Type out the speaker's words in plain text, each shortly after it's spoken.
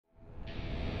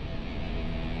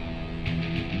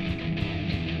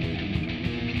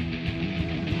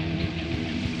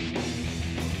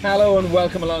Hello and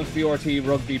welcome along to the RTÉ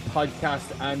Rugby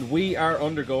podcast, and we are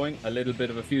undergoing a little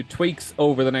bit of a few tweaks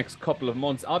over the next couple of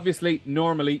months. Obviously,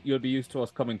 normally you'll be used to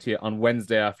us coming to you on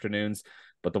Wednesday afternoons,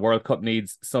 but the World Cup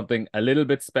needs something a little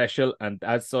bit special, and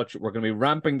as such, we're going to be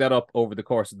ramping that up over the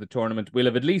course of the tournament. We'll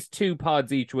have at least 2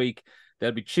 pods each week.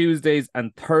 There'll be Tuesdays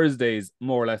and Thursdays,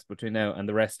 more or less, between now and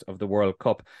the rest of the World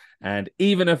Cup. And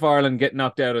even if Ireland get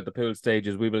knocked out at the pool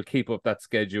stages, we will keep up that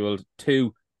scheduled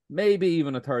 2, maybe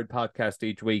even a 3rd podcast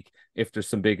each week if there's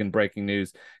some big and breaking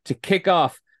news. To kick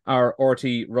off our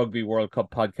RTÉ Rugby World Cup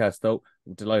podcast, though,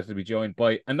 I'm delighted to be joined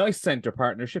by a nice centre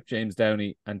partnership, James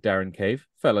Downey and Darren Cave.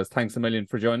 Fellas, thanks a million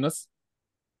for joining us.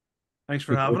 Thanks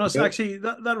for having us. Actually,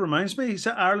 that reminds me,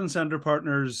 Ireland Centre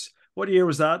Partners, what year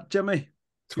was that, Jimmy?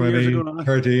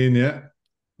 2013, yeah.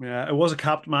 Yeah, it was a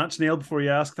capped match, Neil, before you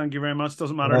ask. Thank you very much.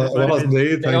 Doesn't matter. Well, it was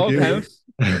indeed. They Thank all you.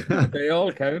 count. They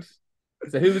all count.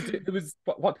 So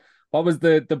what was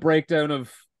the breakdown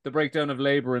of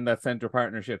labor in that centre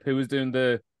partnership? Who was doing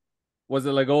was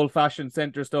it like old fashioned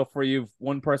centre stuff where you've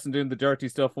one person doing the dirty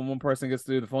stuff and one person gets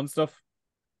to do the fun stuff?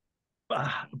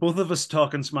 Both of us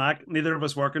talking smack, neither of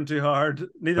us working too hard,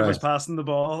 neither of us passing the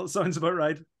ball. Sounds about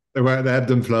right. They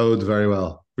ebbed and flowed very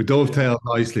well. We dovetailed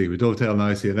nicely, and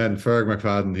then Ferg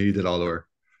McFadden, he did all the work.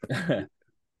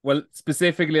 Well,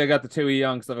 specifically, I got the 2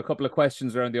 young, so I have a couple of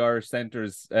questions around the Irish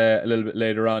centres a little bit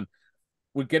later on.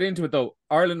 We'll get into it, though.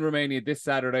 Ireland-Romania this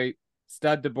Saturday,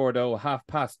 Stade de Bordeaux,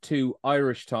 2:30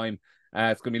 Irish time.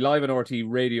 It's going to be live on RTÉ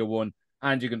Radio 1,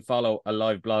 and you can follow a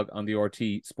live blog on the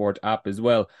RTÉ Sport app as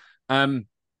well.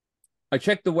 I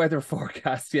checked the weather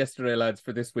forecast yesterday, lads,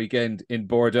 for this weekend in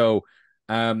Bordeaux.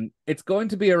 It's going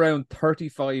to be around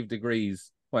 35 degrees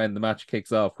when the match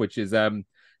kicks off, which is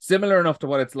similar enough to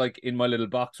what it's like in my little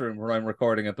box room where I'm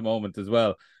recording at the moment as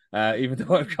well, even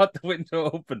though I've got the window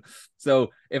open. So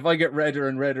if I get redder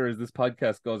and redder as this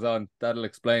podcast goes on, that'll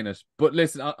explain it. But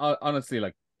listen, honestly,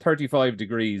 like 35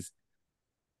 degrees,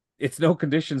 it's no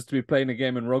conditions to be playing a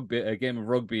game of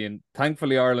rugby. And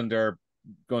thankfully, Ireland are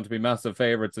going to be massive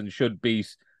favourites and should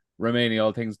beat Romania,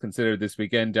 all things considered, this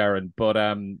weekend, Darren. But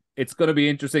it's going to be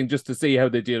interesting just to see how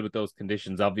they deal with those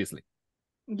conditions, obviously.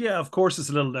 Yeah, of course it's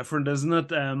a little different, isn't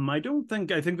it?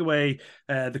 I think the way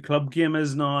the club game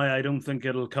is now, I don't think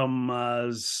it'll come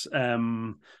as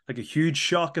like a huge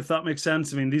shock, if that makes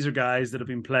sense. I mean, these are guys that have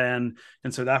been playing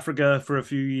in South Africa for a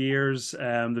few years.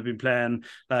 They've been playing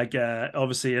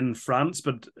obviously in France,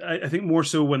 but I think more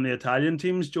so when the Italian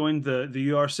teams joined the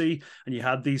URC and you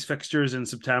had these fixtures in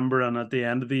September and at the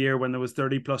end of the year when there was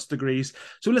 30 plus degrees.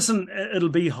 So listen, it'll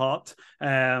be hot.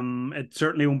 It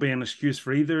certainly won't be an excuse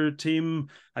for either team.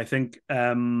 I think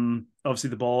obviously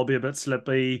the ball will be a bit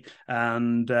slippy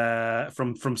and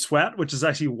from sweat, which is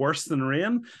actually worse than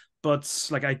rain. But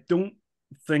like, I don't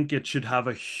think it should have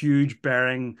a huge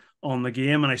bearing on the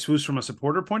game. And I suppose from a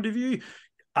supporter point of view,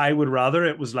 I would rather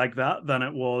it was like that than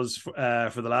it was for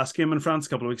the last game in France a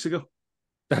couple of weeks ago.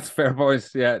 That's fair,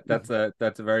 boys. Yeah, that's a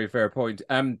very fair point.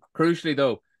 Crucially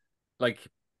though, like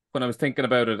when I was thinking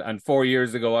about it, and 4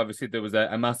 years ago, obviously there was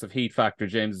a massive heat factor,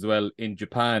 James, as well in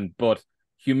Japan, but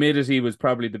humidity was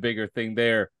probably the bigger thing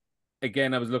there.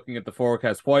 Again, I was looking at the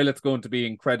forecast. While it's going to be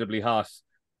incredibly hot,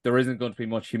 there isn't going to be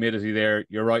much humidity there.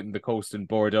 You're right in the coast in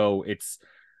Bordeaux.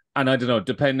 And I don't know,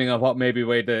 depending on what maybe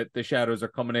way the shadows are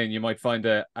coming in, you might find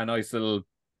a nice little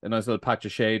patch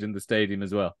of shade in the stadium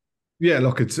as well. Yeah,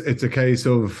 look, it's a case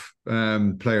of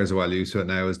players are well used to it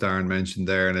now, as Darren mentioned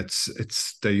there, and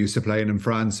it's they're used to playing in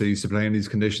France, they're used to playing these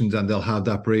conditions, and they'll have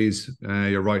that breeze.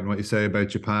 You're right in what you say about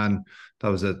Japan. That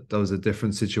was a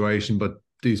different situation, but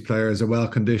these players are well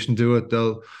conditioned to it.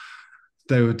 They'll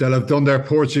have done their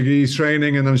Portuguese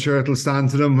training, and I'm sure it'll stand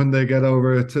to them when they get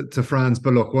over to France.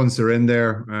 But look, once they're in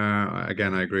there,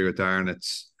 again, I agree with Darren.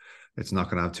 It's not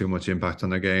going to have too much impact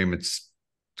on their game. It's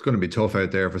going to be tough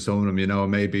out there for some of them, you know.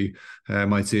 Maybe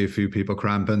might see a few people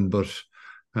cramping, but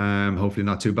hopefully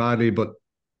not too badly. But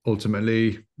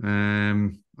ultimately,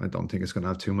 I don't think it's going to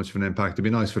have too much of an impact. It'd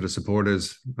be nice for the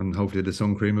supporters, and hopefully the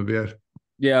sun cream will be out.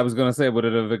 Yeah, I was going to say, would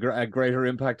it have a greater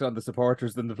impact on the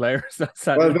supporters than the players?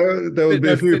 Well, there will be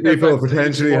a few people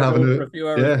potentially having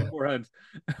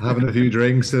a few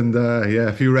drinks and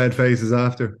a few red faces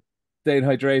after. Staying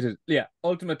hydrated. Yeah,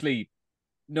 ultimately,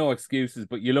 no excuses,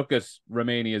 but you look at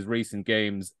Romania's recent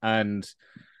games and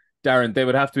Darren, they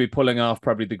would have to be pulling off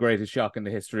probably the greatest shock in the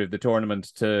history of the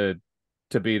tournament to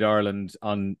beat Ireland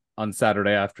on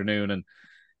Saturday afternoon.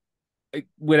 And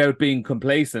without being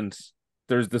complacent,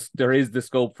 there is the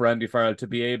scope for Andy Farrell to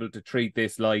be able to treat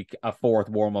this like a 4th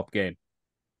warm-up game.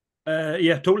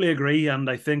 Yeah, totally agree. And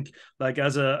I think, like,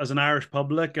 as an Irish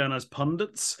public and as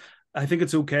pundits, I think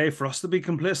it's okay for us to be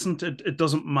complacent. It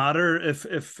doesn't matter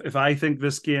if I think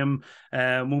this game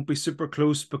won't be super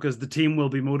close, because the team will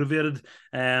be motivated.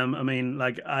 I mean,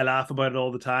 like, I laugh about it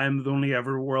all the time. The only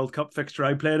ever World Cup fixture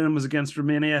I played in was against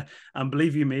Romania, and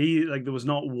believe you me, like, there was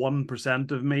not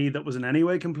 1% of me that was in any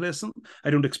way complacent. I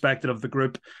don't expect it of the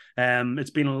group.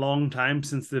 It's been a long time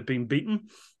since they've been beaten,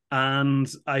 and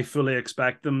I fully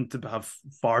expect them to have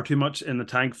far too much in the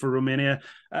tank for Romania.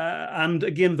 And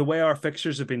again, the way our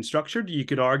fixtures have been structured, you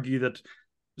could argue that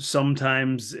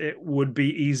sometimes it would be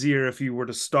easier if you were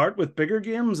to start with bigger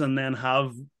games and then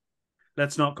have,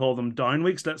 let's not call them down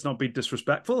weeks, let's not be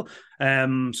disrespectful.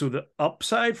 So the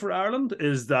upside for Ireland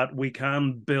is that we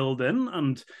can build in,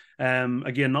 and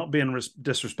again, not being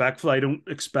disrespectful, I don't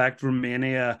expect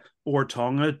Romania or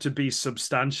Tonga to be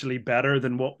substantially better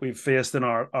than what we've faced in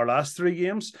our last 3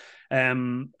 games.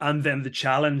 And then the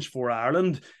challenge for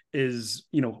Ireland is,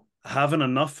 having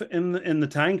enough in the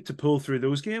tank to pull through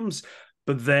those games,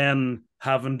 but then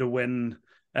having to win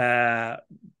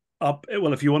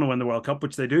if you want to win the World Cup,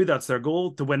 which they do, that's their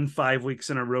goal, to win 5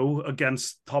 weeks in a row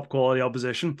against top quality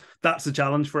opposition. That's the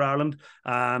challenge for Ireland.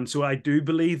 And so I do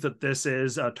believe that this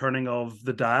is a turning of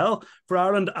the dial for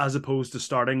Ireland, as opposed to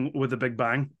starting with a big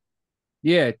bang.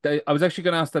 Yeah, I was actually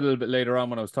going to ask that a little bit later on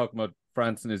when I was talking about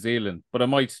France and New Zealand, but I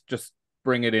might just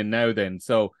bring it in now then.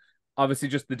 So obviously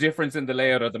just the difference in the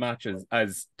layout of the matches,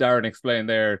 as Darren explained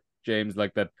there, James,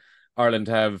 like that Ireland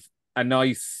have a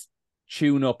nice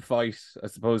tune-up fight, I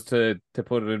suppose, to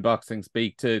put it in boxing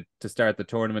speak, to start the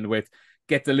tournament with.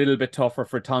 Gets a little bit tougher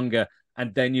for Tonga,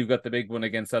 and then you've got the big one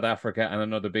against South Africa and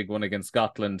another big one against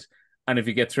Scotland. And if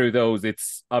you get through those,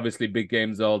 it's obviously big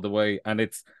games all the way, and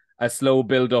it's a slow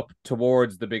build-up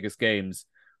towards the biggest games.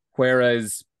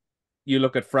 Whereas you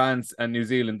look at France and New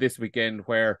Zealand this weekend,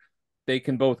 where they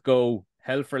can both go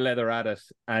hell for leather at it,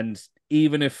 and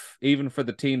even for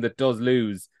the team that does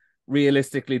lose,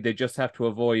 realistically, they just have to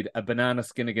avoid a banana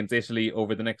skin against Italy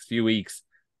over the next few weeks.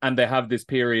 And they have this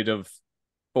period of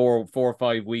four or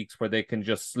 5 weeks where they can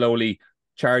just slowly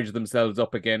charge themselves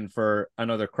up again for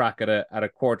another crack at a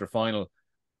quarter final.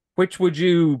 Which would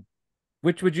you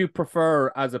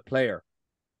prefer as a player?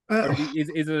 Is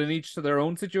it an each to their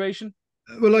own situation?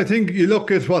 Well, I think you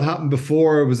look at what happened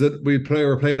before. Was that we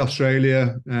played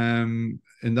Australia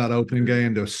in that opening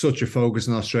game. There was such a focus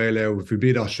on Australia. If we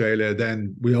beat Australia,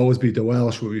 then we always beat the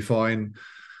Welsh, we'll be fine.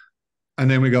 And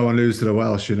then we go and lose to the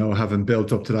Welsh, having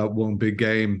built up to that one big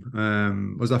game.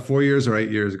 Was that 4 years or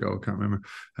 8 years ago? I can't remember.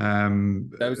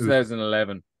 That was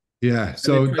 2011. Yeah.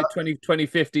 So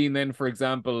 2015 then, for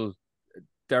example,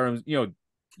 Darren,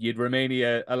 you'd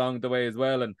Romania along the way as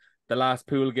well. And the last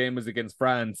pool game was against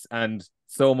France, and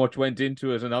so much went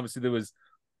into it. And obviously there was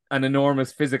an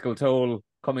enormous physical toll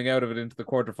coming out of it into the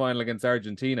quarterfinal against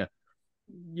Argentina.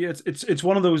 Yeah, it's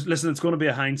one of those. Listen, it's going to be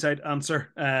a hindsight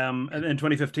answer. In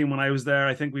 2015, when I was there,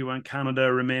 I think we went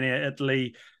Canada, Romania,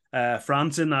 Italy,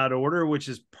 France in that order, which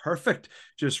is perfect.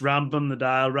 Just ramping the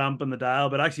dial.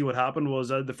 But actually, what happened was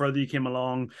the further you came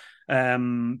along,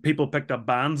 people picked up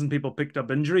bans and people picked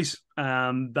up injuries.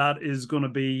 That is going to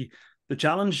be the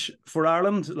challenge for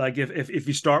Ireland. Like if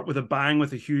you start with a bang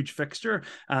with a huge fixture,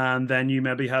 and then you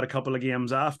maybe had a couple of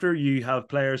games after, you have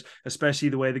players, especially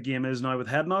the way the game is now with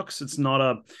head knocks. It's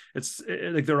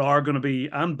like there are going to be,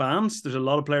 and bans. There's a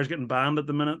lot of players getting banned at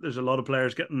the minute. There's a lot of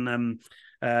players getting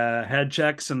head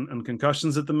checks and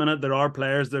concussions at the minute. There are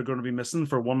players that are going to be missing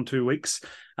for 1-2 weeks.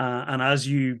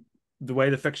 And the way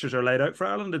the fixtures are laid out for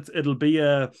Ireland, it'll be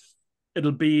a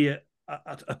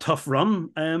tough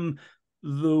run.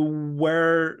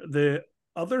 Where the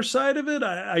other side of it,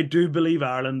 I do believe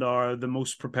Ireland are the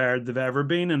most prepared they've ever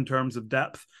been in terms of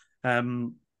depth.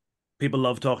 People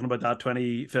love talking about that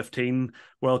 2015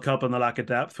 World Cup and the lack of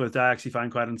depth, which I actually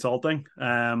find quite insulting,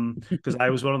 because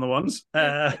I was one of the ones.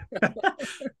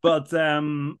 But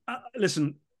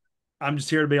listen, I'm just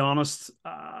here to be honest.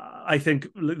 I think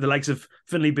the likes of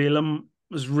Finlay Bealham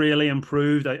was really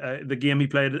improved. The game he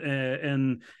played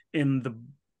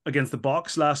against the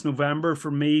Box last November, for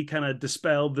me, kind of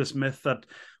dispelled this myth that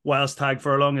whilst Tadhg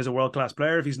Furlong is a world-class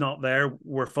player, if he's not there,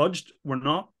 we're fudged. We're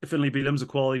not. Finlay Bealham's a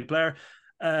quality player,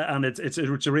 and it's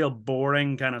a real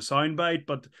boring kind of soundbite.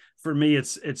 But for me,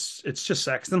 it's just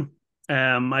Sexton.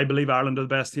 I believe Ireland are the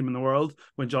best team in the world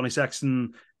when Johnny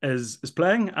Sexton is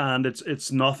playing, and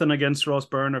it's nothing against Ross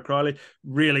Byrne or Crowley.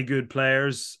 Really good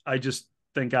players. I just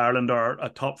think Ireland are a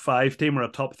top 5 team or a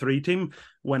top 3 team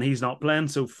when he's not playing.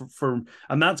 So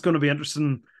and that's going to be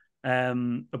interesting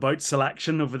about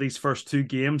selection over these first 2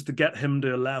 games, to get him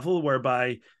to a level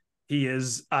whereby he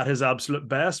is at his absolute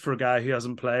best for a guy who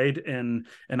hasn't played in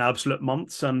absolute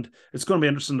months. And it's going to be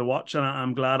interesting to watch. And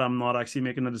I'm glad I'm not actually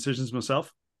making the decisions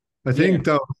myself. I think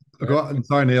though,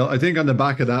 sorry Neil, I think on the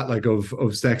back of that, like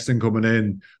of Sexton coming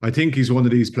in, I think he's one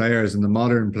of these players, and the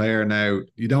modern player now,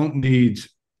 you don't need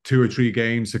 2 or 3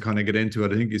 games to kind of get into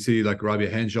it. I think you see like Robbie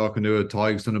Henshaw can do it,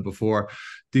 Tig's done it before.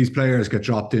 These players get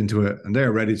dropped into it and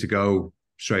they're ready to go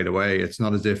straight away. It's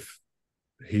not as if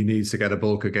he needs to get a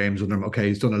bulk of games under him. Okay,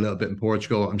 he's done a little bit in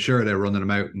Portugal. I'm sure they're running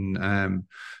him out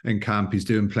in camp. He's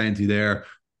doing plenty there,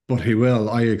 but he will.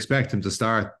 I expect him to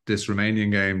start this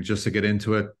Romanian game just to get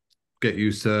into it, get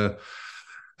used to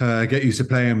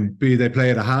playing. They play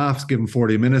at a half, give him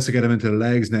 40 minutes to get him into the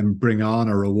legs, and then bring on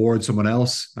or reward someone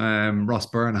else. Ross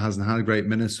Byrne hasn't had great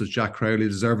minutes, so Jack Crowley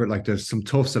deserve it. Like there's some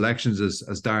tough selections,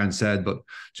 as Darren said, but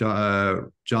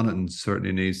Jonathan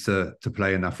certainly needs to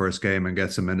play in that first game and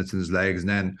get some minutes in his legs, and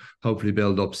then hopefully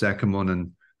build up second one,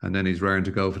 and then he's raring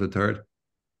to go for the third.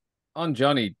 On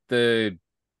Johnny, the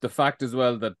fact as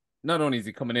well that not only is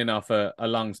he coming in off a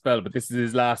long spell, but this is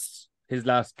his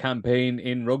last campaign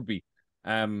in rugby.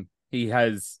 He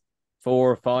has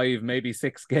 4 or 5, maybe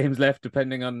 6 games left,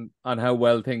 depending on how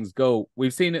well things go.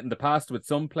 We've seen it in the past with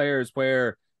some players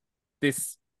where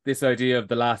this idea of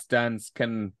the last dance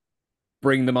can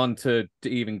bring them on to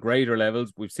even greater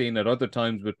levels. We've seen it other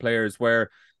times with players where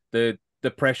the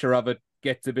pressure of it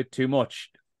gets a bit too much.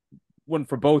 One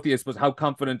for both of you, I suppose, how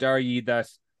confident are you that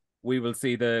we will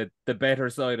see the better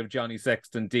side of Johnny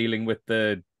Sexton dealing with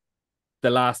the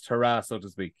last hurrah, so to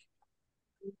speak?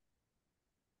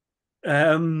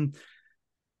 Listen,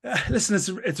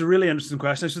 it's a really interesting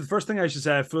question. So the first thing I should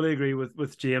say, I fully agree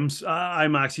with James.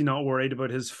 I'm actually not worried about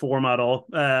his form at all.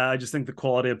 I just think the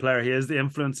quality of player he is, the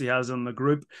influence he has on the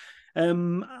group.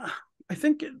 I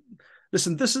think,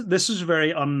 listen, this is a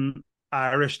very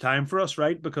un-Irish time for us,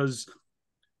 right? Because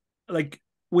like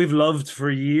we've loved for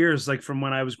years, like from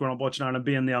when I was growing up watching Ireland,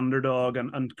 being the underdog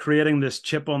and creating this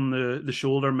chip on the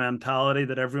shoulder mentality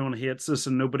that everyone hates us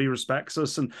and nobody respects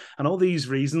us and all these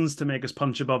reasons to make us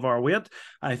punch above our weight.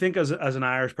 I think as an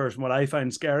Irish person, what I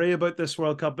find scary about this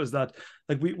World Cup is that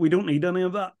like we don't need any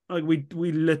of that. Like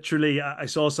we literally, I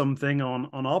saw something on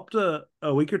Opta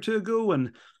a week or two ago,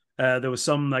 and there was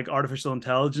some like artificial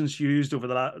intelligence used over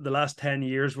the last 10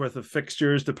 years worth of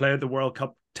fixtures to play at the World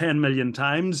Cup 10 million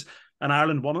times. And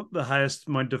Ireland won it the highest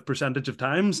amount of percentage of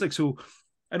times. Like, so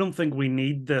I don't think we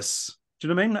need this. Do you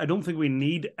know what I mean? I don't think we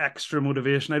need extra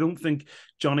motivation. I don't think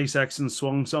Johnny Sexton's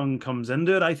swan song comes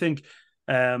into it. I think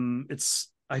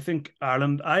I think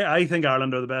Ireland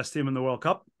are the best team in the World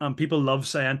Cup. And people love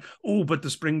saying, oh, but the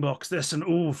Springboks this, and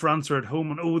oh, France are at home,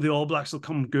 and oh, the All Blacks will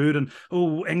come good, and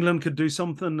oh, England could do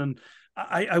something. And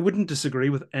I wouldn't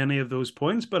disagree with any of those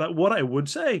points. But what I would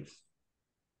say,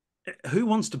 who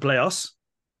wants to play us?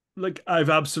 Like, I've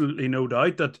absolutely no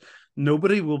doubt that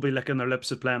nobody will be licking their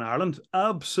lips at playing Ireland.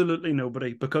 Absolutely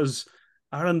nobody, because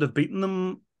Ireland have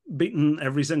beaten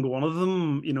every single one of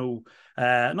them, you know,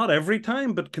 not every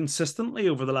time, but consistently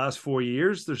over the last 4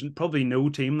 years. There's probably no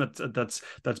team that's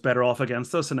better off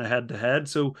against us in a head-to-head.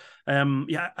 So,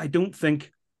 I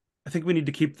think we need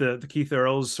to keep the Keith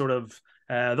Earls sort of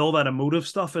all that emotive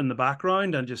stuff in the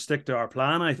background and just stick to our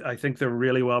plan. I think they're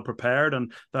really well prepared,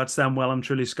 and that's them well and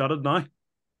truly scuttled now.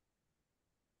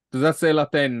 Does that say a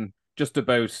lot then just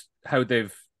about how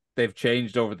they've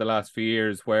changed over the last few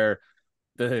years, where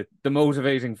the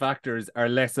motivating factors are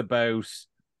less about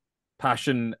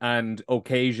passion and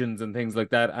occasions and things like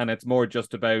that, and it's more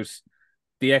just about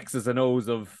the X's and O's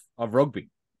of rugby?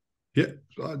 Yeah,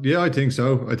 I think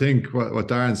so. I think what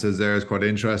Darren says there is quite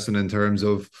interesting in terms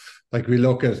of, like, we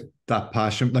look at that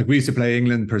passion. Like, we used to play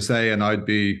England per se, and I'd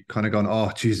be kind of going,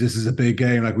 oh, geez, this is a big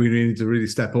game. Like, we need to really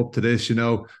step up to this, you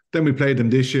know. Then we played them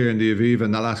this year in the Aviva,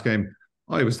 and that last game,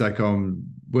 I was like,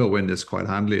 we'll win this quite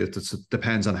handily. It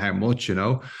depends on how much, you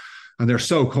know. And they're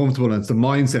so comfortable, and it's the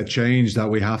mindset change that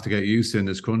we have to get used to in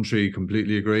this country.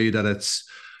 Completely agree that it's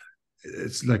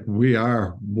like we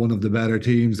are one of the better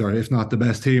teams, or if not the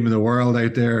best team in the world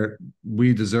out there. We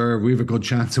have a good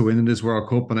chance of winning this World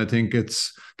Cup, and I think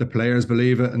it's the players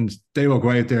believe it, and they will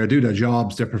go out there, do their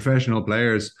jobs. They're professional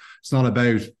players. It's not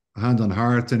about hand on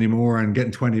heart anymore and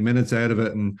getting 20 minutes out of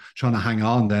it and trying to hang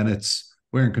on. Then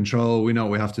we're in control. We know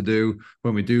what we have to do.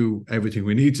 When we do everything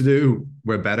we need to do,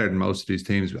 we're better than most of these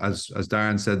teams. As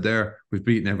Darren said there, we've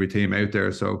beaten every team out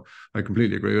there. So I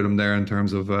completely agree with him there in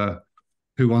terms of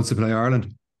who wants to play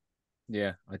Ireland.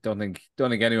 Yeah, I don't think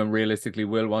anyone realistically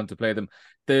will want to play them.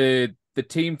 The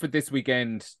team for this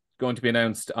weekend going to be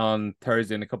announced on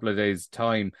Thursday in a couple of days'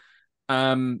 time.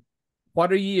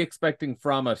 What are you expecting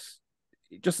from it,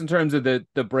 just in terms of the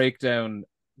breakdown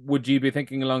would you be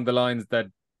thinking along the lines that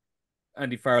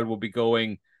Andy Farrell will be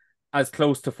going as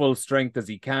close to full strength as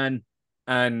he can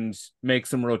and make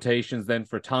some rotations then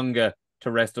for Tonga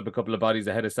to rest up a couple of bodies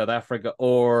ahead of South Africa?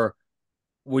 Or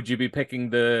would you be picking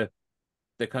the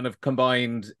kind of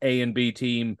combined A and B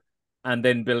team and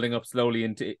then building up slowly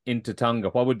into Tonga?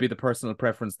 What would be the personal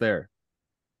preference there?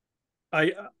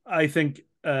 I think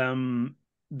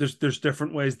there's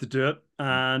different ways to do it,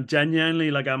 and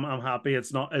genuinely, like I'm happy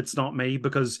it's not me,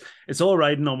 because it's all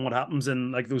riding on what happens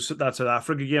in like that South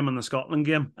Africa game and the Scotland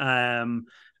game.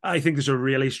 I think there's a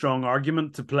really strong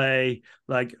argument to play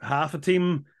like half a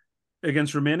team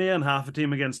against Romania and half a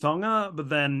team against Tonga, but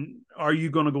then are you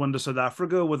going to go into South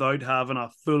Africa without having a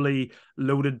fully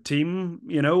loaded team?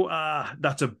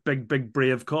 That's a big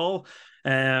brave call.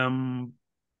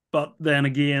 But then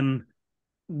again,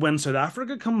 when South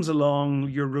Africa comes along,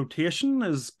 your rotation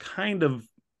is kind of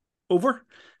over.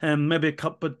 Maybe a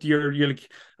cup, but you're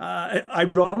like,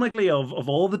 ironically, of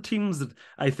all the teams that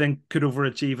I think could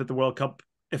overachieve at the World Cup,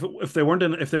 if they were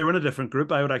in a different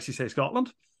group, I would actually say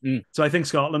Scotland. So I think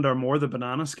Scotland are more the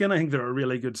banana skin. I think they're a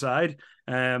really good side,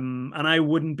 and I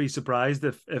wouldn't be surprised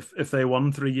if they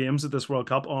won 3 games at this World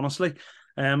Cup, honestly.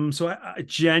 So I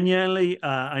genuinely,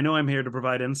 I know I'm here to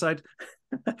provide insight.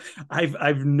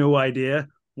 I've no idea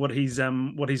what he's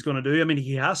going to do. I mean,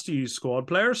 he has to use squad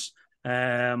players,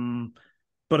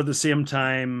 but at the same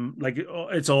time, like,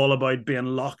 it's all about being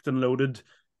locked and loaded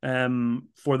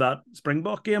for that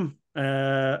Springbok game.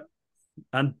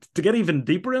 And to get even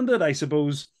deeper into it, I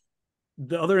suppose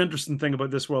the other interesting thing about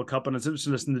this World Cup, and it's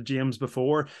interesting listening to James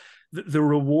before, the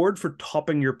reward for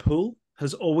topping your pool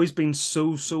has always been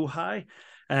so high.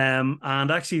 And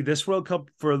actually, this World Cup,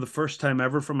 for the first time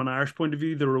ever from an Irish point of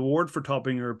view, the reward for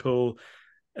topping your pool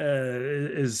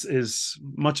is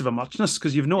much of a muchness,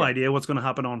 because you've no idea what's going to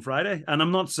happen on Friday. And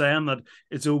I'm not saying that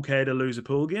it's okay to lose a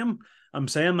pool game. I'm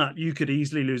saying that you could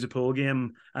easily lose a pool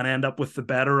game and end up with the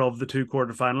better of the 2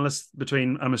 quarterfinalists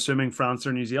between, I'm assuming, France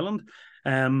or New Zealand.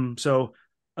 So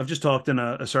I've just talked in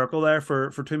a circle there for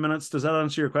 2 minutes. Does that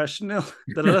answer your question, Neil?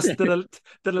 Did I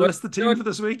list the team for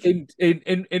this week?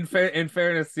 In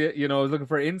fairness, I was looking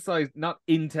for insight, not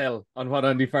intel, on what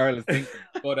Andy Farrell is thinking.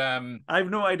 But I have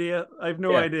no idea.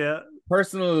 idea.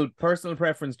 Personal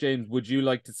preference, James. Would you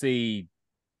like to see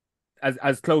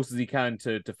as close as he can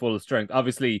to full strength?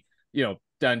 Obviously,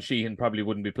 Dan Sheehan probably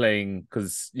wouldn't be playing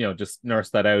because just nurse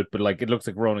that out. But like, it looks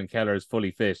like Ronan Keller is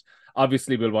fully fit.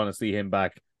 Obviously, we'll want to see him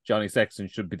back. Johnny Sexton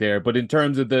should be there. But in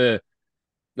terms of the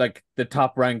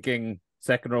top ranking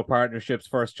second row partnerships,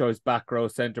 first choice back row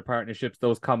center partnerships,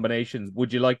 those combinations,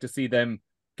 would you like to see them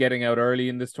getting out early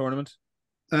in this tournament?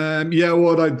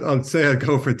 Well, I'd say I'd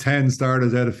go for 10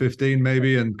 starters out of 15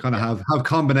 maybe, and kind of have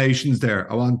combinations there.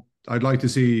 I'd like to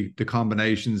see the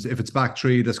combinations. If it's back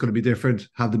 3, that's going to be different.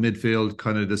 Have the midfield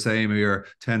kind of the same, or your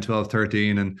 10, 12,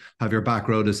 13, and have your back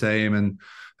row the same, and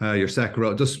your second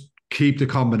row. Just keep the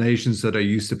combinations so they're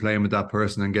used to playing with that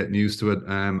person and getting used to it.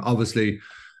 Obviously,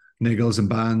 niggles and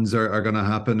bands are going to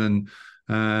happen,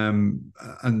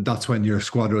 and that's when your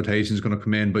squad rotation is going to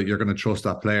come in. But you're going to trust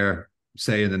that player,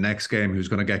 say in the next game, who's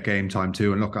going to get game time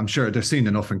too. And look, I'm sure they've seen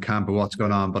enough in camp of what's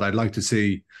going on, but I'd like to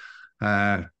see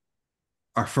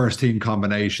our first team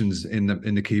combinations in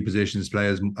the key positions play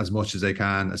as much as they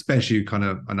can, especially kind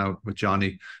of, I know, with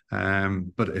Johnny.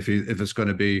 But if it's going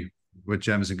to be with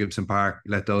James and Gibson Park,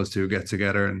 let those two get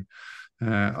together. And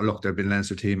look, they've been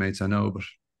Leinster teammates, I know, but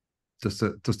just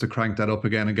to crank that up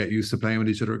again and get used to playing with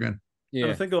each other again. Yeah.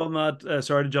 And I think on that,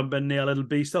 sorry to jump in, Neil, it'll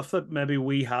be stuff that maybe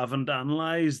we haven't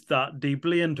analysed that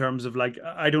deeply in terms of, like,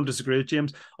 I don't disagree with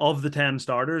James, of the 10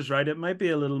 starters, right? It might be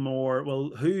a little more,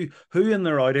 well, who in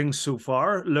their outings so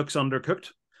far looks undercooked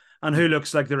and who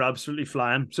looks like they're absolutely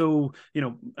flying. So,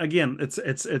 again,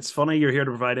 it's funny, you're here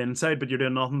to provide insight, but you're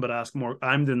doing nothing but ask more.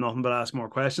 I'm doing nothing but ask more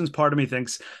questions. Part of me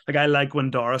thinks, like, I like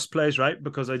when Doris plays, right?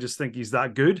 Because I just think he's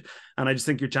that good. And I just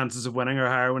think your chances of winning are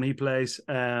higher when he plays.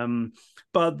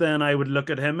 But then I would look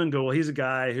at him and go, well, he's a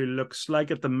guy who looks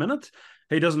like, at the minute,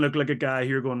 he doesn't look like a guy who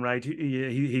you're going, right,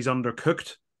 he's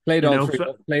undercooked. Played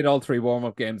all 3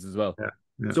 warm-up games as well. Yeah.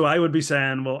 Yeah. So I would be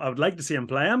saying, well, I would like to see him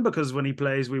play him, because when he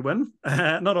plays, we win.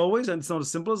 Not always, and it's not as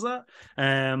simple as that.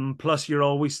 Plus, you're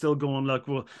always still going, like,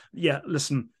 well, yeah,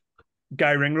 listen,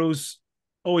 Guy Ringrose,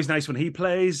 always nice when he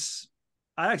plays.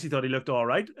 I actually thought he looked all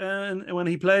right when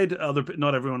he played.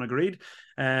 Not everyone agreed.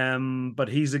 But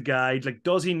he's a guy, like,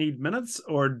 does he need minutes,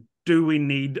 or do we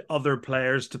need other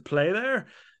players to play there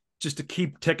just to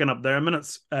keep ticking up their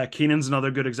minutes? Keenan's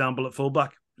another good example at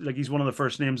fullback. like he's one of the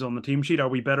first names on the team sheet. Are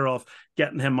we better off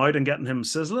getting him out and getting him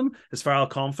sizzling? Is Farrell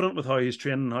confident with how he's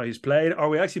training and how he's played? Are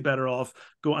we actually better off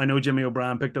I know Jimmy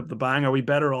O'Brien picked up the bang. Are we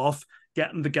better off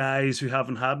getting the guys who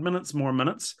haven't had more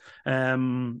minutes?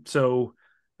 So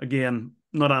again,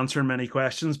 not answering many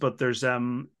questions, but there's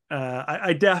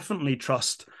I definitely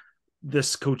trust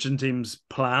this coaching team's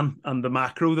plan and the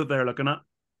macro that they're looking at.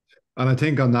 And I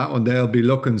think on that one, they'll be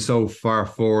looking so far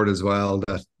forward as well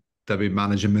that they'll be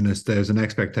managing minutes. There's an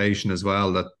expectation as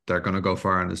well that they're going to go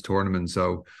far in this tournament.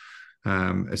 So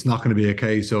it's not going to be a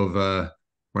case of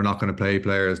we're not going to play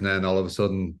players and then all of a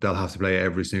sudden they'll have to play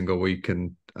every single week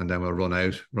and then we'll run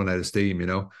out of steam, you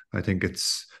know. I think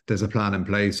there's a plan in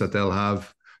place that they'll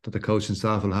have, that the coaching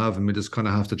staff will have, and we just kind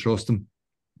of have to trust them.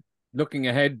 Looking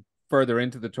ahead further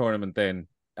into the tournament then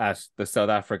at the South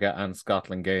Africa and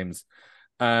Scotland games,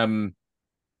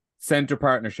 centre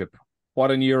partnership, what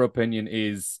in your opinion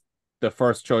is the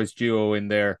first choice duo in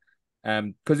there?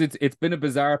 Because it's been a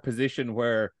bizarre position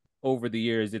where over the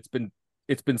years it's been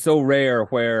so rare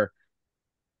where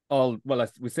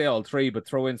we say all three, but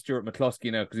throw in Stuart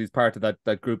McCluskey now because he's part of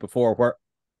that group of four, where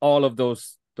all of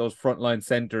those frontline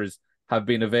centres have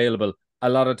been available. A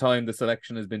lot of time the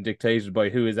selection has been dictated by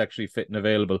who is actually fit and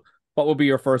available. What would be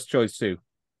your first choice too?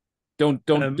 Don't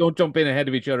jump in ahead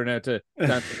of each other now to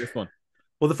answer this one.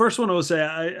 Well, the first one I will say,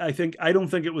 I don't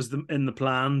think it was in the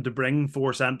plan to bring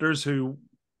four centres who,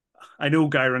 I know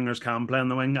Guy Ringers can play on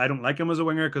the wing. I don't like him as a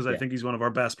winger because I think he's one of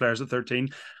our best players at 13.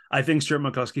 I think Stuart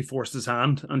McCluskey forced his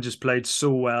hand and just played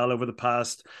so well over the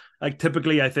past. Like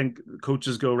typically, I think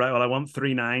coaches go, right, well, I want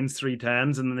 3 9s, 3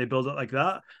 10s, and then they build it like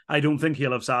that. I don't think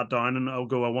he'll have sat down and I'll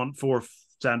go, I want 4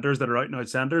 centres that are out and out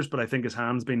centres, but I think his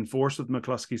hand's been forced with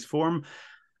McCluskey's form.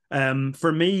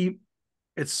 For me,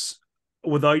 it's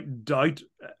without doubt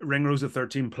Ringrose at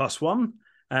 13 plus 1.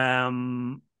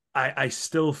 I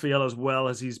still feel, as well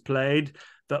as he's played,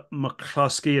 that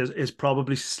McCluskey is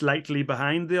probably slightly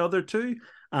behind the other two.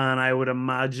 And I would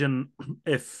imagine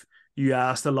if you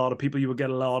asked a lot of people, you would get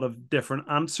a lot of different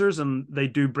answers, and they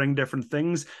do bring different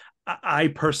things. I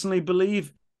personally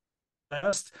believe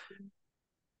best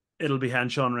it'll be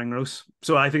Henshaw and Ringrose.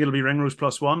 So I think it'll be Ringrose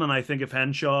plus 1. And I think if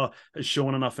Henshaw is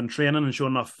showing enough in training and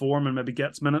showing enough form and maybe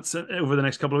gets minutes over the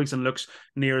next couple of weeks and looks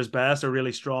near his best or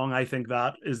really strong, I think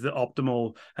that is the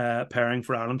optimal pairing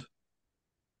for Ireland.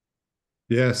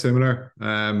 Yeah, similar.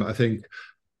 I think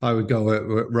I would go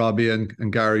with Robbie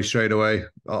and Gary straight away.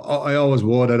 I always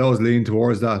would. I'd always lean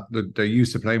towards that. They're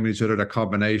used to playing with each other. Their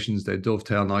combinations, they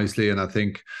dovetail nicely. And I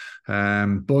think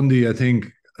Bundy,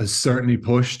 has certainly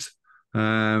pushed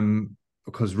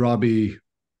because Robbie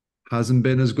hasn't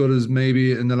been as good as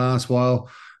maybe in the last while.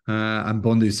 And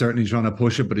Bundy's certainly trying to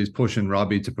push it, but he's pushing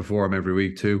Robbie to perform every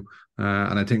week too.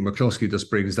 And I think McCluskey just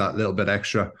brings that little bit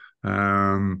extra.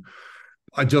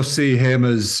 I just see him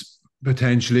as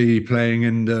potentially playing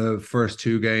in the first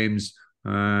 2 games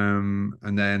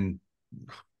and then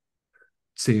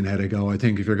seeing how they go. I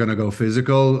think if you're going to go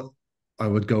physical, I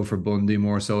would go for Bundy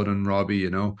more so than Robbie, you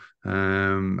know.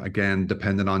 Again,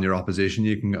 depending on your opposition,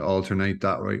 you can alternate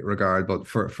that regard. But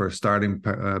for starting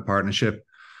partnership,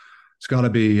 it's got to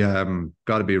be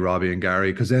Robbie and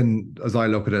Gary. Because then, as I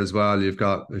look at it as well,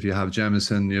 if you have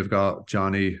Jemison, you've got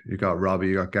Johnny, you've got Robbie,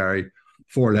 you've got Gary.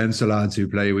 4 Leinster lads who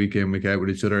play week in, week out with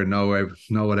each other and know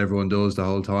what everyone does the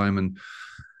whole time,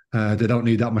 and they don't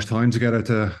need that much time together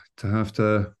to have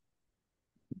to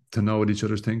know what each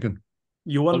other's thinking.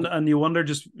 You wonder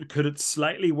just could it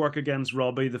slightly work against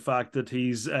Robbie, the fact that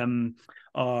he's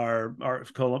our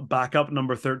call it backup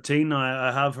number 13.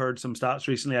 I have heard some stats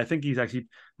recently. I think he's actually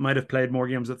might have played more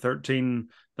games at 13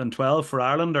 than 12 for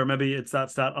Ireland, or maybe it's that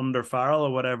stat under Farrell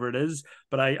or whatever it is.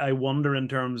 But I wonder, in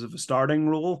terms of a starting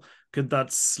role, could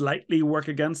that slightly work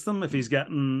against them if he's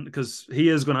getting, because he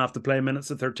is going to have to play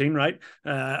minutes at 13, right?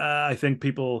 I think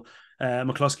people,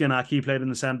 McCluskey and Aki played in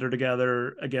the centre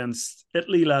together against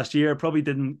Italy last year. Probably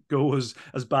didn't go as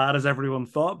bad as everyone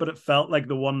thought, but it felt like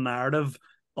the one narrative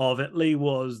of Italy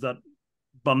was that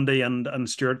Bundy and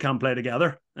Stewart can't play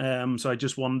together. So I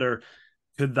just wonder,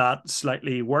 could that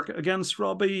slightly work against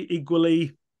Robbie?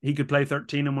 Equally, he could play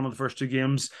 13 in one of the first 2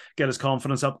 games, get his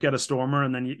confidence up, get a stormer,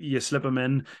 and then you slip him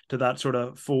in to that sort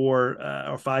of 4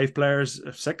 or 5 players,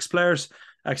 6 players.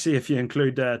 Actually, if you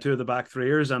include 2 of the back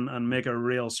 3ers and make a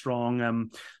real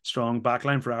strong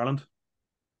backline for Ireland.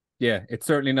 Yeah, it's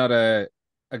certainly not an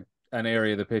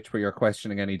area of the pitch where you're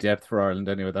questioning any depth for Ireland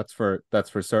anyway. That's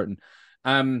for certain.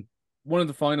 One of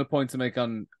the final points to make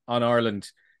on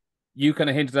Ireland, you kind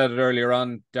of hinted at it earlier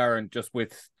on, Darren, just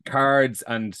with cards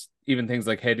and even things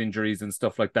like head injuries and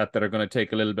stuff like that are going to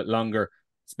take a little bit longer.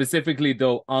 Specifically,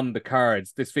 though, on the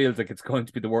cards, this feels like it's going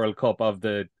to be the World Cup of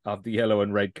the yellow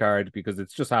and red card, because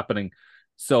it's just happening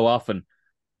so often.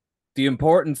 The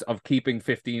importance of keeping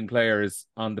 15 players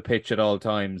on the pitch at all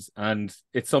times, and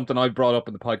it's something I've brought up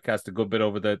in the podcast a good bit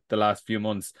over the last few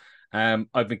months.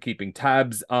 I've been keeping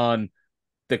tabs on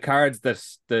the cards that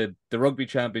the Rugby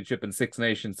Championship and Six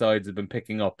Nations sides have been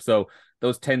picking up. So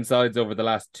those 10 sides over the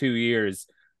last 2 years,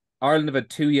 Ireland have had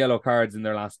 2 yellow cards in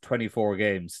their last 24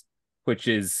 games, which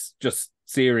is just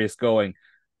serious going.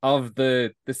 Of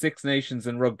the Six Nations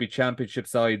and Rugby Championship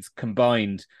sides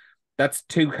combined, that's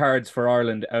 2 cards for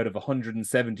Ireland out of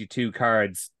 172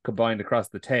 cards combined across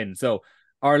the 10. So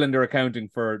Ireland are accounting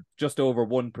for just over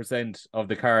 1% of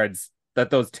the cards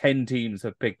that those 10 teams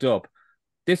have picked up.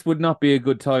 This would not be a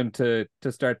good time to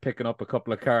start picking up a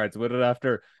couple of cards, would it,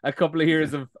 after a couple of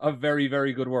years of very,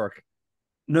 very good work?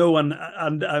 No, and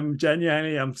I'm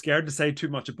genuinely scared to say too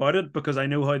much about it, because I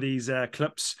know how these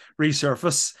clips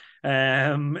resurface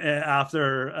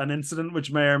after an incident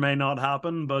which may or may not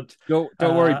happen. But don't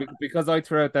worry, because I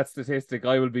threw out that statistic,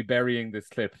 I will be burying this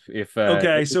clip if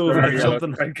okay. So if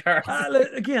something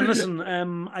again,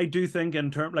 listen, I do think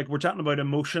in terms, like, we're chatting about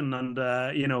emotion, and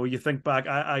you think back.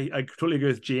 I totally agree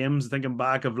with James, thinking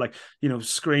back of, like,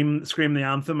 scream the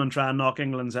anthem and try and knock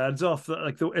England's heads off.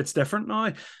 Like, it's different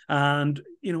now, and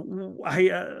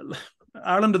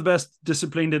Ireland are the best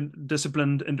disciplined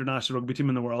international rugby team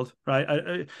in the world,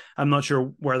 right? I'm not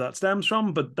sure where that stems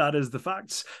from, but that is the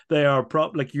facts. They are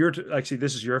actually,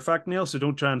 this is your fact, Neil, so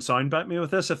don't try and soundbite me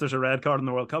with this. If there's a red card in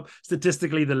the World Cup,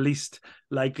 statistically the least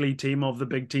likely team of the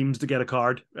big teams to get a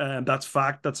card. That's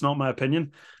fact. That's not my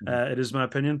opinion. It is my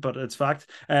opinion, but it's fact.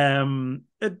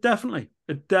 It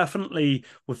definitely,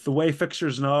 with the way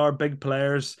fixtures now are, big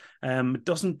players, it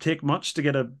doesn't take much to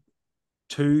get a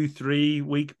 2-3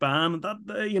 week ban.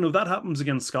 That happens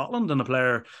against Scotland and a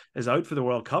player is out for the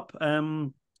World Cup.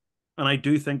 And I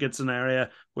do think it's an area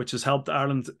which has helped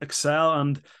Ireland excel.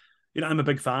 And I'm a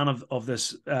big fan of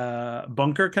this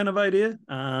bunker kind of idea,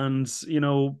 and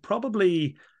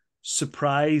probably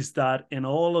surprised that in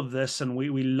all of this, and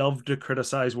we love to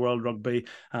criticize World Rugby,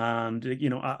 and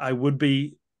I would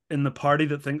be in the party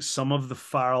that thinks some of the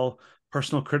Farrell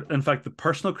the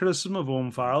personal criticism of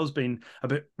Owen Farrell has been a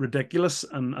bit ridiculous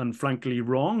and frankly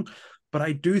wrong. But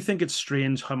I do think it's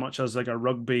strange how much, as like a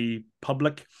rugby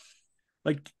public,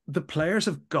 like, the players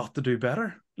have got to do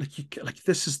better.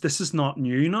 This is not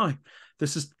new now.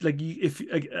 This is like,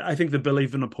 I think the Billy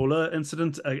Vunipola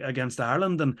incident against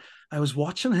Ireland, and I was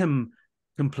watching him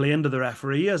complain to the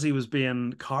referee as he was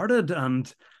being carded,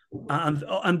 and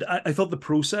I thought the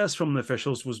process from the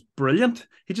officials was brilliant.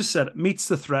 He just said it meets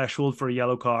the threshold for a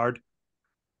yellow card.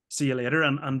 See you later.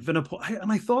 And Vunipola, and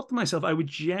I thought to myself, I would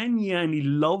genuinely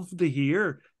love to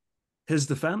hear his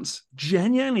defense,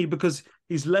 genuinely, because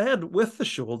he's led with the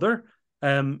shoulder.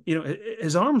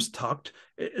 His arm's tucked.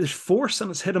 There's force,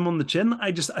 and it's hit him on the chin.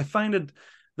 I find it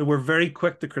that we're very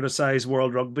quick to criticize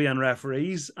World Rugby and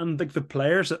referees, and like, the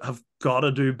players have got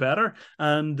to do better.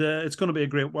 And it's going to be a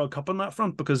great World Cup on that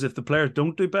front, because if the players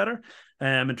don't do better,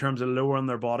 in terms of lowering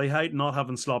their body height, not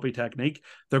having sloppy technique,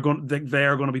 they are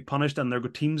going to be punished, and their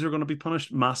teams are going to be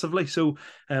punished massively. So,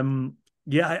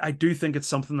 I do think it's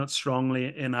something that's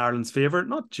strongly in Ireland's favour,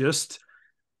 not just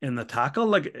in the tackle,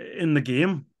 like in the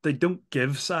game. They don't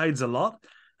give sides a lot,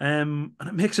 and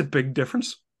it makes a big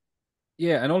difference.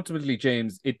 Yeah, and ultimately,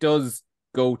 James, it does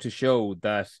go to show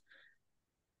that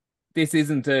this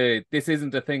isn't a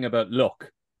thing about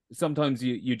luck. Sometimes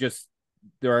you just,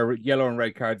 there are yellow and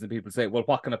red cards, and people say, well,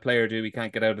 what can a player do? He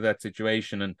can't get out of that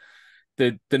situation. And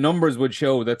the numbers would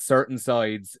show that certain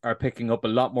sides are picking up a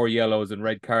lot more yellows and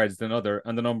red cards than other.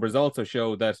 And the numbers also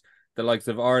show that the likes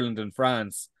of Ireland and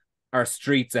France are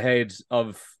streets ahead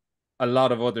of a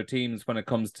lot of other teams when it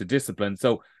comes to discipline.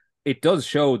 So it does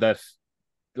show that,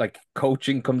 like,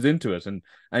 coaching comes into it,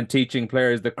 and teaching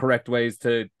players the correct ways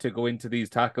to go into these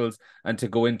tackles and to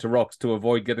go into rucks to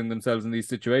avoid getting themselves in these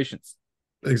situations.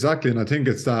 Exactly. And I think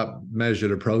it's that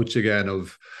measured approach again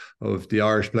of the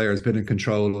Irish players being in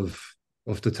control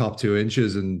of the top 2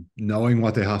 inches and knowing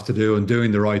what they have to do and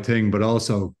doing the right thing, but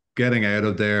also getting out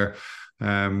of there,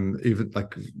 even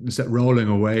like rolling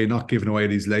away, not giving away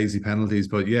these lazy penalties.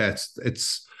 But yeah,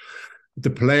 it's the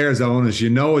players' onus. You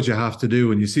know what you have to do.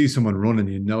 When you see someone running,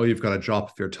 you know you've got to drop.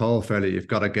 If you're a tall fella, you've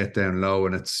got to get down low.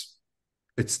 And it's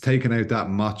taking out that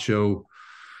macho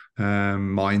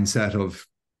mindset of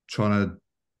trying to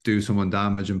do someone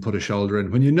damage and put a shoulder in,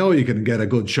 when you know you can get a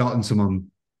good shot on someone,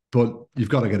 but you've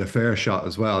got to get a fair shot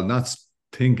as well. And that's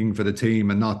thinking for the team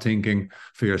and not thinking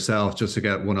for yourself just to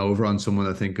get one over on someone,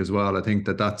 I think, as well. I think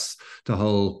that's the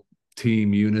whole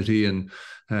team unity and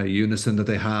unison that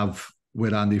they have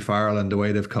with Andy Farrell and the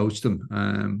way they've coached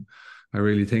them. I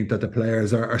really think that the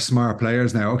players are smart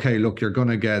players now. Okay, look, you're going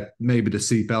to get maybe the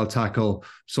seatbelt tackle.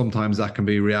 Sometimes that can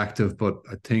be reactive, but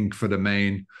I think for the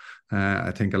main,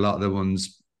 I think a lot of the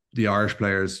ones, the Irish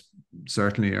players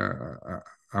certainly are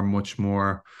much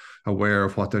more aware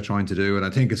of what they're trying to do. And I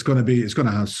think it's going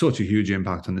to have such a huge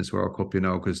impact on this World Cup,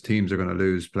 because teams are going to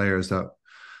lose players that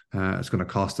it's going to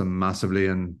cost them massively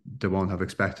and they won't have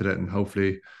expected it. And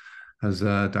hopefully, as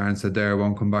Darren said there,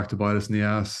 won't come back to bite us in the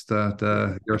ass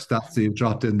that your stats that you've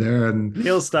dropped in there. And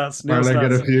Neil stats.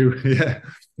 Get a few. Yeah,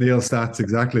 Neil stats,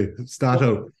 exactly.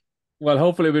 Stato. Well,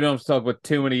 hopefully we don't have to talk about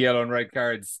too many yellow and red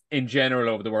cards in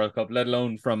general over the World Cup, let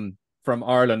alone from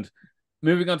Ireland.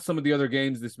 Moving on to some of the other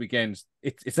games this weekend,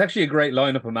 it's actually a great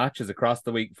lineup of matches across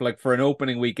the week. For an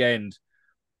opening weekend,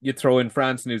 you throw in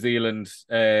France, New Zealand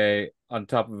on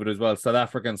top of it as well. South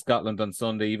Africa and Scotland on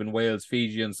Sunday, even Wales,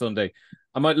 Fiji on Sunday.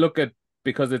 I might look at,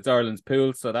 because it's Ireland's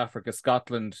pool, South Africa,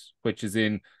 Scotland, which is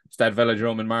in Stade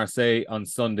Velodrome in Marseille on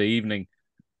Sunday evening.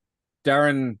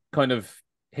 Darren kind of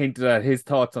hinted at his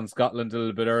thoughts on Scotland a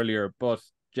little bit earlier, but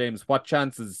James, what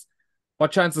chances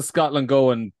Scotland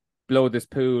go and blow this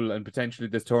pool and potentially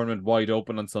this tournament wide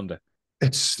open on Sunday?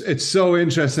 It's so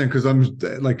interesting because I'm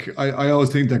like I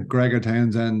always think that Gregor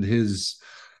Townsend, his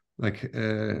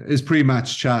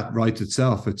pre-match chat writes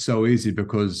itself. It's so easy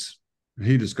because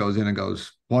he just goes in and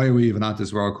goes, why are we even at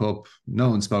this World Cup? No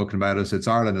one's spoken about us. It's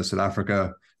Ireland and South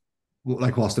Africa.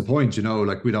 Like, what's the point?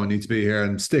 Like, we don't need to be here.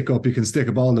 And you can stick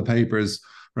up all the papers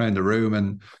around the room,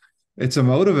 and it's a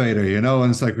motivator,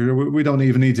 and it's like we don't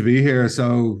even need to be here,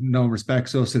 so no one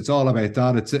respects us. It's all about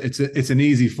that. It's an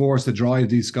easy force to drive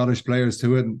these Scottish players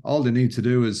to it, and all they need to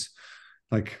do is,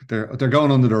 like, they're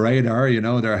going under the radar,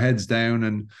 their heads down,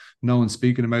 and no one's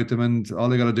speaking about them, and all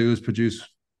they got to do is produce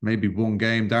maybe one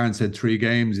game. Darren said 3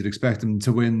 games. You'd expect them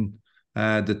to win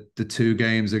the 2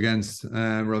 games against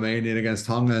Romania and against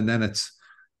Tonga, and then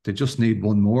they just need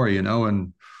one more,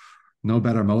 and no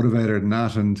better motivator than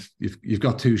that. And you've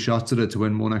got 2 shots at it to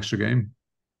win 1 extra game.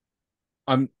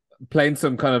 I'm playing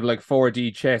some kind of like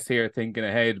 4D chess here, thinking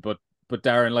ahead, but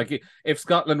Darren, like, if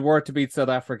Scotland were to beat South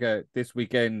Africa this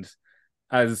weekend,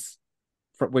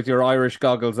 with your Irish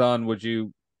goggles on, would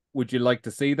you like to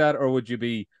see that, or would you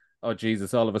be, oh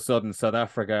Jesus, all of a sudden South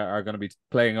Africa are going to be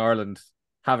playing Ireland,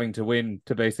 having to win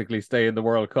to basically stay in the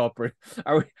World Cup? Or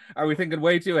are we thinking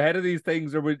way too ahead of these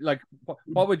things? Or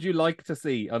what would you like to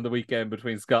see on the weekend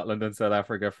between Scotland and South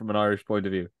Africa from an Irish point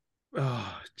of view?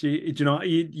 Oh, gee,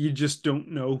 you just don't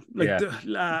know. Like,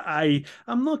 yeah.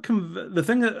 I'm not convinced. The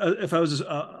thing, if I was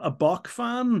a Bach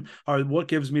fan, or what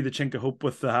gives me the chink of hope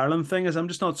with the Ireland thing, is I'm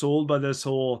just not sold by this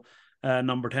whole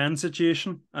number 10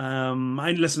 situation. I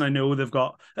know they've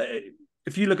got.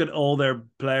 If you look at all their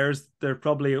players,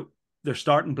 their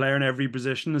starting player in every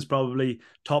position is probably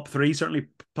top 3, certainly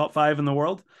top 5 in the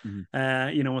world.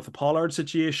 Mm-hmm. With the Pollard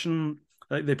situation,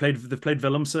 they've played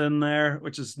Willemse in there,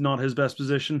 which is not his best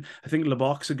position. I think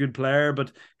Leboc's a good player,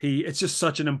 but it's just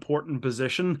such an important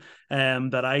position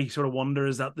that I sort of wonder,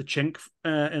 is that the chink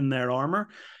in their armor?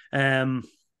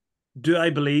 Do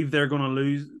I believe they're going to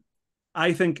lose?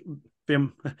 I think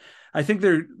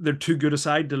they're too good a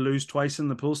side to lose twice in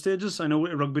the pool stages. I know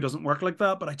rugby doesn't work like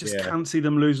that, but I just can't see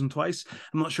them losing twice.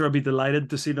 I'm not sure I'd be delighted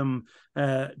to see them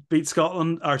beat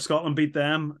Scotland, or Scotland beat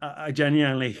them. I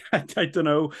genuinely, I don't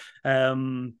know.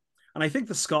 And I think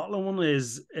the Scotland one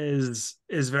is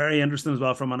very interesting as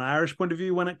well from an Irish point of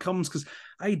view when it comes, because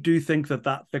I do think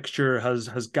that fixture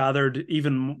has gathered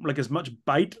even like as much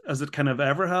bite as it kind of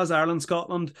ever has, Ireland,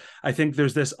 Scotland. I think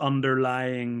there's this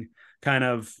underlying kind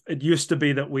of, it used to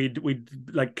be that we'd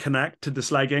like connect to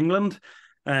dislike England,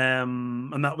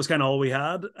 and that was kind of all we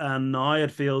had. And now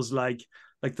it feels like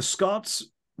the Scots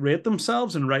rate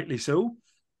themselves, and rightly so,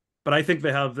 but I think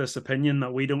they have this opinion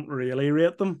that we don't really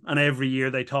rate them, and every year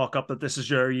they talk up that this is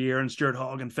your year, and Stuart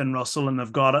Hogg and Finn Russell, and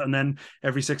they've got it, and then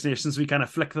every Six Nations we kind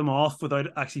of flick them off without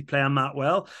actually playing that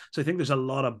well. So I think there's a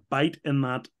lot of bite in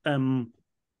that.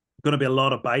 Going to be a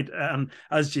lot of bite, and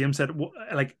as James said,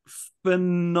 like,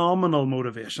 phenomenal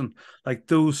motivation. Like,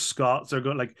 those Scots are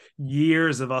going, like,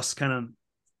 years of us kind of,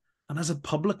 and as a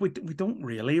public we don't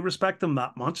really respect them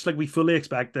that much. Like, we fully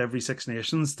expect every Six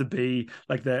Nations to be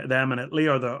like them in Italy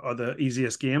or the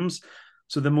easiest games.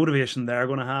 So the motivation they're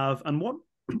going to have, and what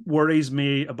worries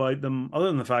me about them, other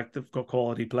than the fact they've got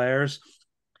quality players,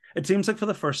 it seems like for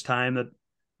the first time that,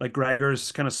 like,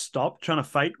 Gregor's kind of stopped trying to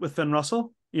fight with Finn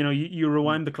Russell. You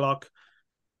rewind the clock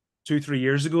 2-3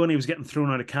 years ago, and he was getting thrown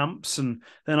out of camps, and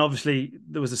then obviously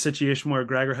there was a situation where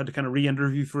Gregor had to kind of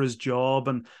re-interview for his job,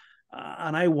 and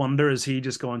I wonder, is he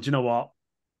just going, do you know what,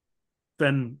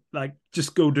 Finn, like,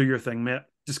 just go do your thing, mate.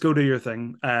 Just go do your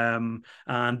thing. And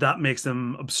that makes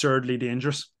them absurdly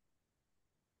dangerous.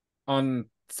 On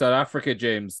South Africa,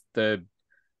 James,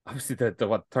 obviously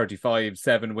the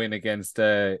 35-7 win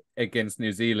against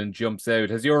New Zealand jumps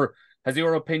out. Has your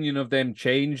opinion of them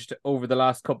changed over the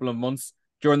last couple of months?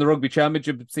 During the Rugby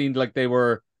Championship, it seemed like they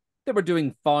were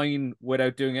doing fine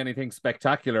without doing anything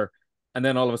spectacular. And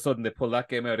then all of a sudden they pull that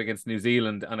game out against New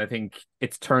Zealand. And I think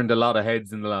it's turned a lot of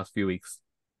heads in the last few weeks.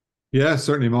 Yeah,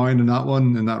 certainly mine in that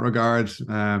one, in that regard.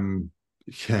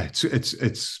 Yeah,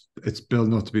 it's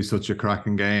building up to be such a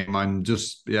cracking game. I'm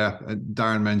just,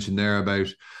 Darren mentioned there about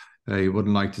he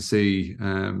wouldn't like to see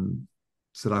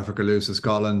South Africa lose to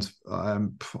Scotland.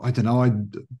 I don't know.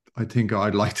 I think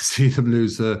I'd like to see them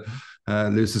lose to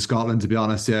Scotland, to be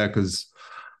honest. Yeah, because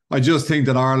I just think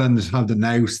that Ireland have the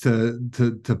nous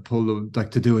to pull,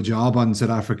 like, to do a job on South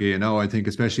Africa. You know, I think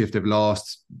especially if they've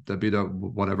lost, they'll be the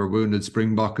whatever wounded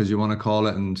springbok, as you want to call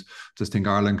it, and just think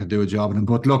Ireland can do a job on them.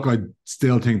 But look, I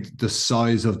still think the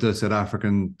size of the South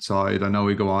African side, I know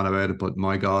we go on about it, but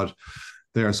my God,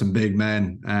 there are some big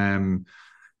men.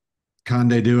 Can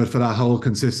they do it for that whole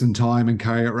consistent time and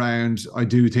carry it around? I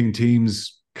do think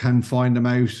teams can find them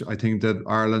out. I think that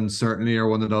Ireland certainly are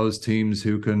one of those teams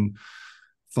who can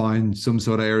find some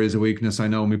sort of areas of weakness. I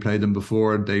know when we played them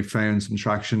before, they found some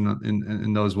traction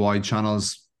in those wide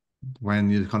channels when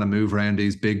you kind of move around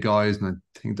these big guys. And I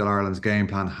think that Ireland's game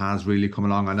plan has really come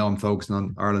along. I know I'm focusing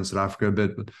on Ireland, South Africa a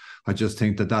bit, but I just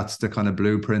think that that's the kind of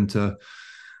blueprint to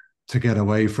get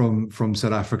away from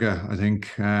South Africa. I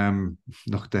think,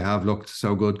 look, they have looked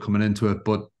so good coming into it,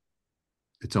 but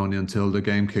it's only until the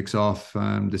game kicks off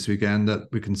this weekend that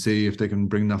we can see if they can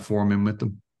bring that form in with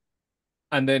them.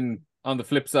 And then on the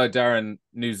flip side, Darren,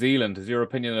 New Zealand, has your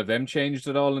opinion of them changed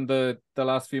at all in the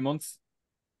last few months?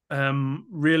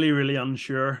 Really, really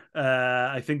unsure.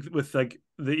 I think with like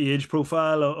the age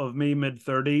profile of me,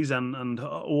 mid-30s, and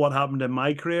what happened in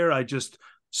my career, I just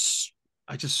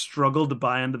struggled to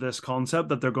buy into this concept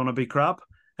that they're going to be crap.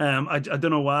 I don't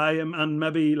know why, and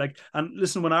maybe and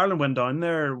listen, when Ireland went down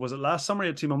there, was it last summer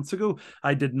or 2 months ago?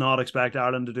 I did not expect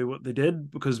Ireland to do what they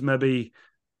did, because maybe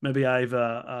I've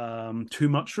too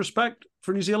much respect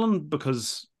for New Zealand,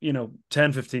 because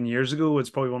 10-15 years ago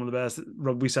it's probably one of the best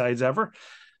rugby sides ever.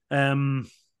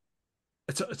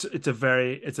 It's a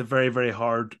very, very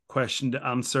hard question to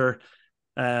answer.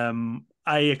 I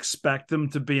expect them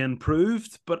to be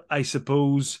improved, but I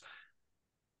suppose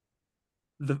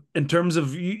in terms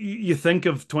of you think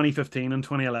of 2015 and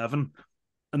 2011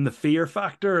 and the fear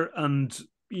factor, and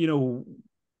I'm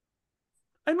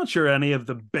not sure any of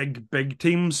the big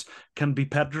teams can be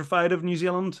petrified of New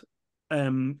Zealand,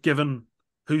 given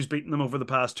who's beaten them over the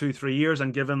past 2-3 years,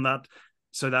 and given that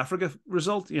South Africa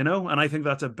result, and I think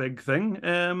that's a big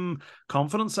thing.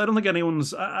 Confidence. I don't think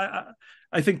anyone's. I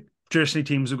think traditionally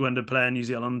teams will go into play in New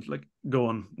Zealand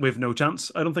going, we've no chance.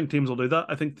 I don't think teams will do that.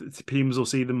 I think teams will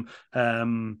see them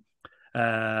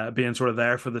being sort of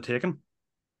there for the taking.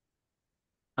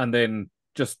 And then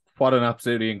just what an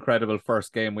absolutely incredible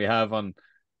first game we have on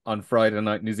Friday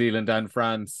night, New Zealand and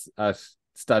France at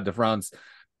Stade de France.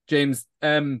 James,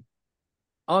 on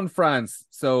France,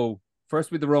 so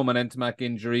first with the Roman Ntamack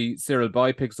injury, Cyril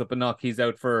Boy picks up a knock. He's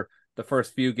out for the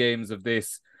first few games of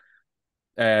this.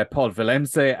 Paul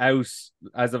Villemse out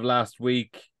as of last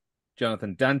week.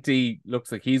 Jonathan Dante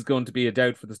looks like he's going to be a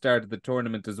doubt for the start of the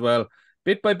tournament as well.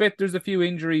 Bit by bit, there's a few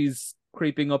injuries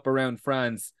creeping up around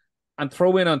France. And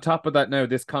throw in on top of that now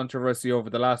this controversy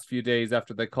over the last few days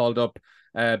after they called up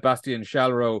Bastien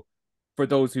Challereau. For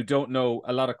those who don't know,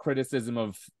 a lot of criticism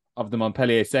of the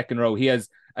Montpellier second row. He has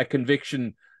a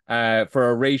conviction for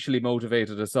a racially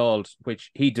motivated assault,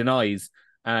 which he denies.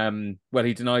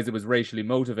 He denies it was racially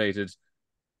motivated.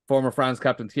 Former France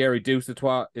captain Thierry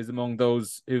Dusautois is among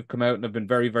those who've come out and have been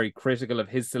very, very critical of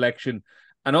his selection.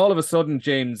 And all of a sudden,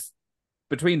 James,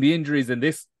 between the injuries and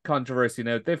this controversy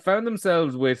now, they've found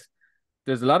themselves with,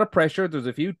 there's a lot of pressure. There's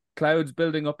a few clouds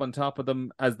building up on top of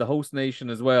them as the host nation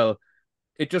as well.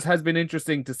 It just has been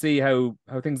interesting to see how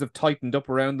things have tightened up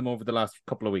around them over the last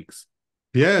couple of weeks.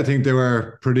 Yeah, I think they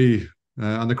were pretty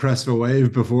on the crest of a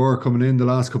wave before coming in the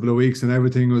last couple of weeks, and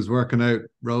everything was working out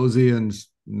rosy, and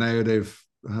now they've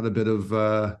had a bit of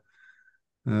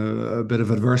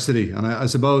adversity, and I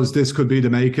suppose this could be the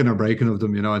making or breaking of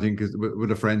them. I think with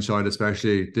the French side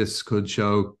especially, this could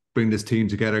bring this team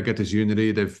together, get this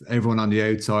unity. They've everyone on the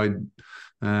outside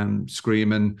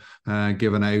screaming,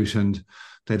 giving out, and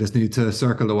they just need to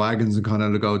circle the wagons and kind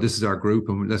of go, this is our group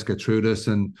and let's get through this,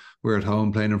 and we're at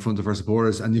home playing in front of our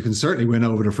supporters. And you can certainly win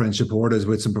over the French supporters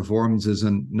with some performances,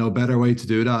 and no better way to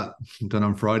do that than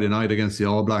on Friday night against the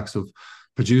All Blacks of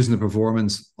producing the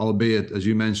performance, albeit, as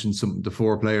you mentioned, the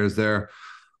 4 players there,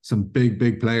 some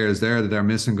big players there that they're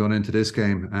missing going into this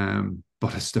game.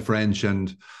 But it's the French,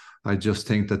 and I just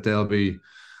think that they'll be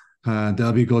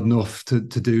good enough to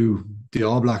do the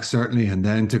All Blacks, certainly, and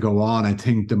then to go on. I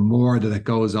think the more that it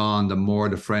goes on, the more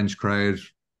the French crowd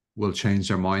will change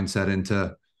their mindset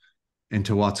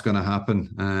into what's going to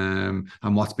happen,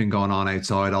 and what's been going on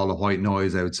outside, all the white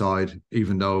noise outside,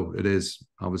 even though it is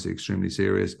obviously extremely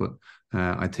serious. But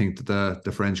I think that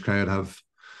the French crowd have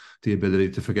the ability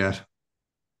to forget.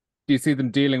 Do you see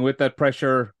them dealing with that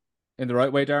pressure in the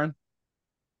right way, Darren?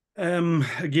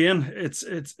 Again,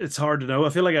 it's hard to know. I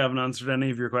feel like I haven't answered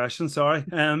any of your questions. Sorry.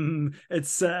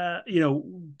 It's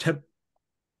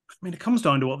it comes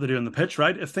down to what they do on the pitch,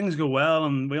 right? If things go well,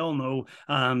 and we all know,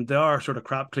 and they are sort of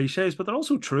crap cliches, but they're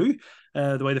also true.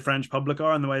 The way the French public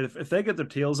are, and the way if they get their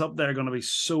tails up, they're going to be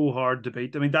so hard to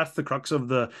beat. I mean, that's the crux of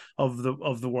the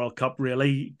World Cup.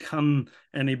 Really, can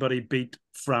anybody beat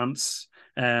France?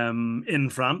 In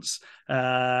France,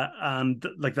 and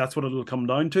like that's what it'll come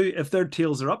down to. If their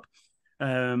tails are up,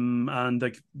 and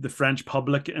like the French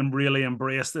public and really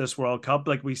embrace this World Cup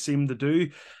like we seem to do,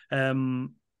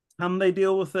 can they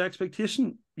deal with the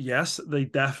expectation? Yes, they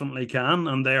definitely can,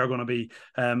 and they are going to be,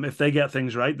 if they get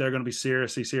things right, they're going to be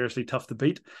seriously tough to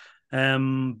beat.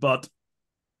 But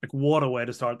like, what a way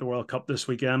to start the World Cup this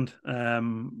weekend.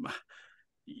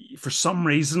 For some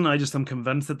reason, I just am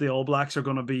convinced that the All Blacks are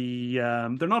going to be,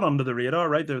 they're not under the radar,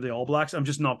 right? They're the All Blacks. I'm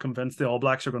just not convinced the All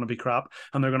Blacks are going to be crap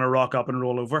and they're going to rock up and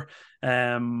roll over.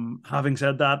 Having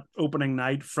said that, opening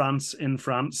night, France in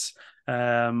France,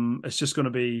 it's just going to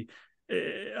be,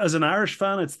 as an Irish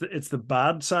fan, it's the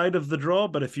bad side of the draw.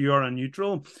 But if you are a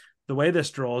neutral, the way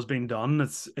this draw is being done,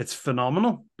 it's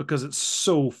phenomenal because it's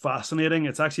so fascinating.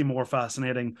 It's actually more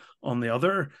fascinating on the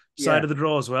other side of the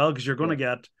draw as well, because you're going to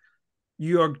get,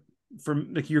 you're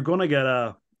going to get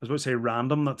I was about to say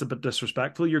random, that's a bit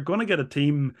disrespectful. You're going to get a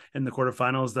team in the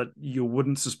quarterfinals that you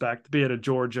wouldn't suspect, be it a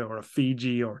Georgia or a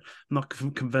Fiji, or I'm not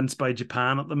convinced by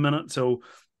Japan at the minute. So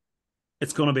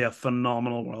it's going to be a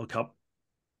phenomenal World Cup.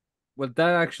 Well,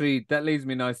 that leads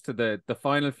me nice to the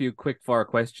final few quick fire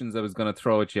questions I was going to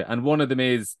throw at you. And one of them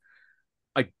is,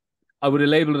 I would have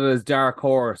labeled it as dark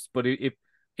horse, but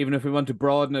even if we want to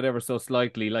broaden it ever so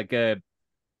slightly, like an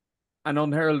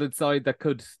unheralded side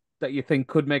that you think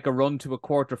could make a run to a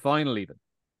quarter final even?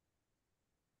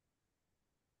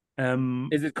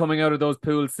 Is it coming out of those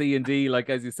pools C and D, like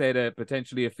as you said,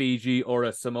 potentially a Fiji or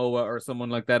a Samoa or someone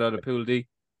like that out of Pool D?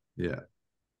 Yeah,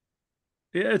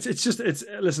 it's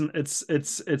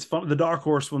fun. The dark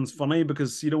horse one's funny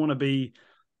because you don't want to be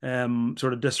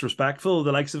sort of disrespectful.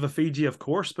 The likes of a Fiji, of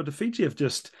course, but the Fiji have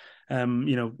just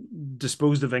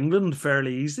disposed of England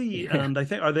fairly easy, and I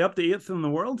think, are they up to 8th in the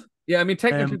world? Yeah, I mean,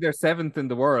 technically they're 7th in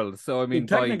the world, so I mean,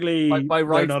 technically by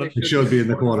rights, it should be in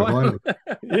the quarterfinal.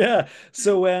 Yeah.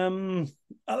 So,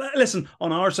 listen,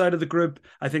 on our side of the group,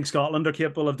 I think Scotland are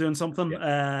capable of doing something.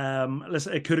 Yeah.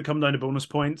 Listen, it could have come down to bonus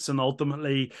points, and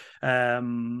ultimately,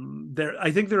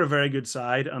 I think they're a very good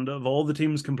side. And of all the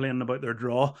teams complaining about their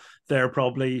draw, they're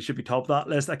probably should be top of that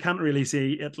list. I can't really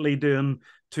see Italy doing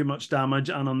too much damage.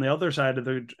 And on the other side of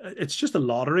it's just a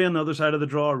lottery on the other side of the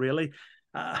draw, really.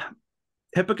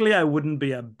 Typically, I wouldn't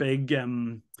be a big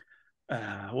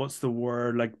what's the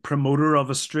word, like promoter of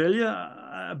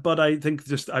Australia, but I think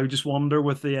I just wonder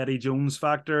with the Eddie Jones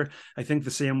factor. I think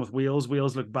the same with Wales.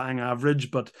 Wales look bang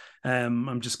average, but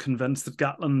I'm just convinced that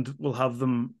Gatland will have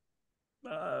them.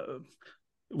 It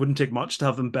wouldn't take much to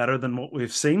have them better than what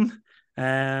we've seen.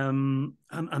 And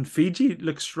Fiji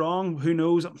looks strong. Who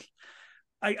knows?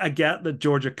 I get that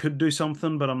Georgia could do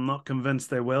something, but I'm not convinced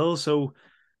they will. So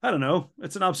I don't know.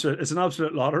 It's an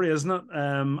absolute lottery, isn't it?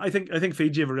 I think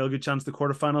Fiji have a real good chance at the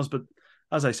quarterfinals, but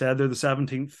as I said, they're the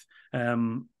 17th.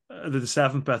 They're the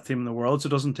 7th best team in the world, so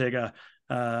it doesn't take a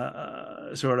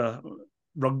sort of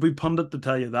rugby pundit to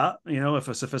tell you that. If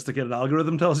a sophisticated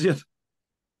algorithm tells you it.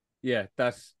 Yeah,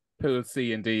 that Pool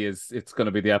C and D it's going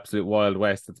to be the absolute Wild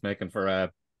West. It's making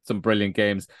for some brilliant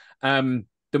games.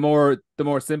 The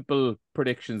more simple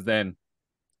predictions then.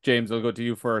 James, I'll go to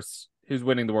you first. Who's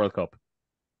winning the World Cup?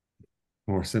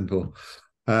 More simple.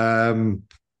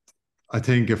 I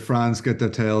think if France get their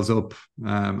tails up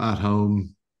at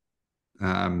home,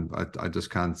 I just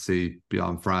can't see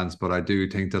beyond France. But I do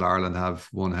think that Ireland have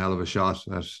one hell of a shot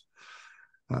at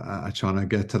trying to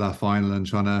get to that final and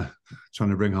trying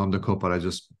to bring home the cup. But I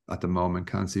just at the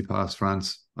moment can't see past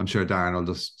France. I'm sure Darren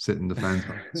will just sit in the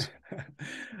fence.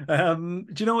 Do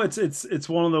you know it's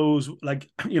one of those, like,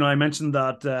 I mentioned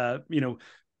that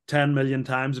 10 million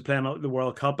times of playing out the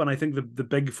World Cup. And I think the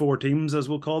big four teams, as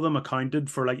we'll call them, accounted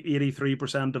for like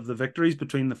 83% of the victories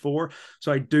between the four.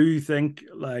 So I do think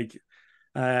like,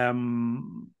 I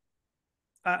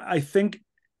think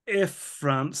if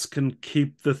France can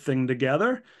keep the thing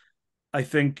together, I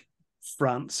think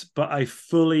France, but I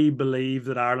fully believe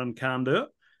that Ireland can do it.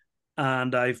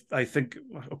 And I think,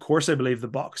 of course, I believe the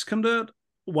Box can do it.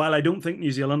 While I don't think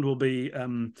New Zealand will be,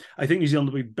 I think New Zealand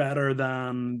will be better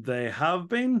than they have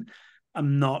been.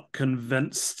 I'm not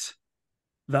convinced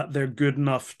that they're good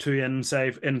enough to in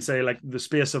say like the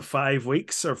space of 5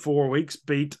 weeks or 4 weeks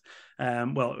beat,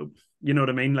 well, you know what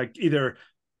I mean, like either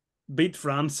beat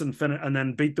France and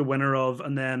then beat the winner of,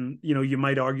 and then you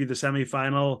might argue the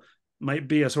semi-final might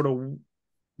be a sort of,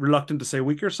 reluctant to say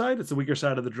weaker side. It's the weaker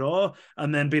side of the draw,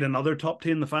 and then beat another top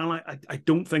team in the final. I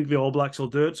don't think the All Blacks will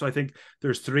do it. So I think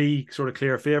there's 3 sort of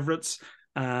clear favourites,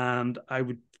 and I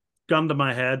would, gun to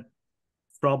my head,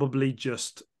 probably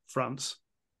just France.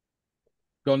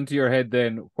 Gun to your head,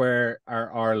 then, where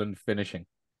are Ireland finishing?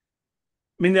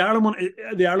 I mean, the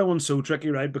Ireland one's so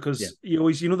tricky, right? Because you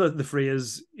always, the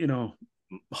phrase,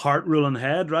 heart ruling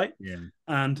head, right? Yeah.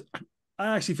 And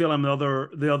I actually feel I'm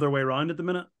the other way around at the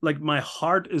minute. Like my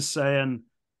heart is saying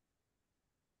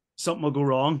something will go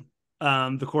wrong.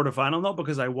 The quarterfinal, not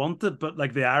because I want it, but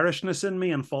like the Irishness in me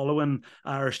and following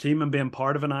Irish team and being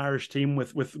part of an Irish team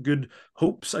with good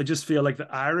hopes. I just feel like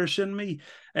the Irish in me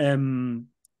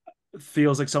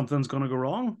feels like something's going to go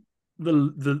wrong.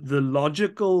 The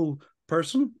logical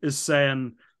person is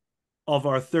saying, of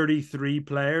our 33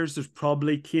 players, there's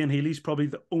probably Cian Healy's probably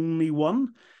the only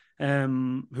one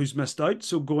who's missed out.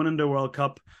 So going into a World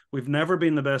Cup, we've never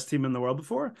been the best team in the world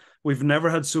before. We've never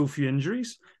had so few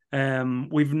injuries.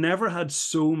 We've never had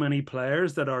so many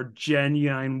players that are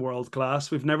genuine world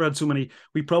class. We've never had so many.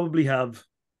 We probably have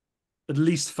at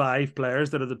least 5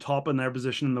 players that are the top in their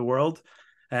position in the world.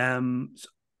 That's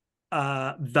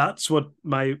what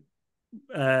my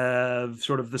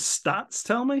sort of the stats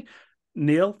tell me.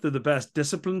 Neil, they're the best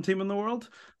disciplined team in the world.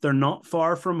 They're not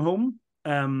far from home.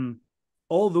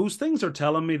 All those things are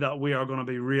telling me that we are going to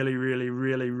be really, really,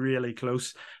 really, really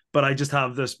close. But I just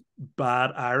have this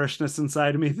bad Irishness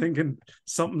inside of me thinking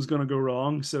something's going to go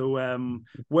wrong. So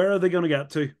where are they going to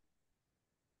get to?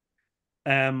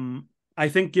 I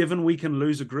think given we can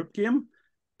lose a group game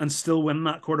and still win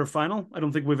that quarterfinal, I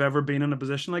don't think we've ever been in a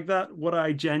position like that. What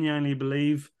I genuinely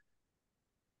believe,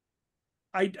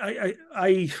 I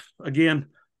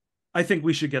think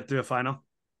we should get to a final,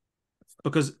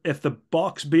 because if the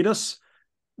Box beat us,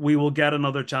 we will get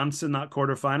another chance in that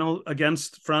quarterfinal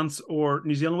against France or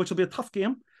New Zealand, which will be a tough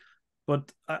game.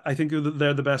 But I think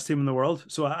they're the best team in the world,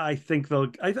 so I think they'll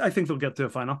get to a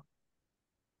final.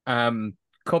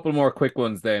 Couple more quick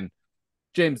ones then.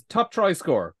 James, top try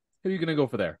scorer. Who are you going to go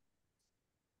for there?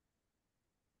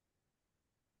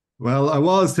 Well, I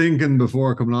was thinking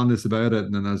before coming on this about it,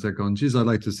 and then I was like, "Oh, geez, I'd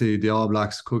like to see the All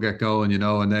Blacks could get going, and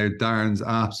now Darren's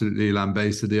absolutely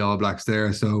lambasted the All Blacks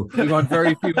there." So we want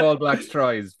very few All Blacks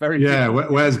tries.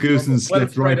 Wes Goosen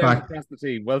slipped right back across the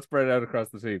team. Well spread out across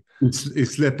the team. He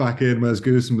slipped back in. Wes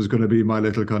Goosen was going to be my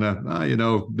little kind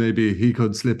of, maybe he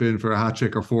could slip in for a hat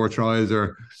trick or 4 tries,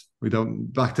 or we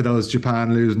don't back to those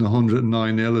Japan losing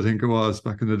 109-0, I think it was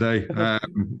back in the day.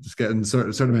 Just getting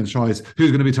certain amount of tries. Who's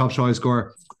going to be top try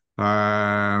scorer?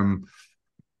 Peno.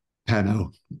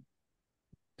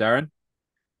 Darren?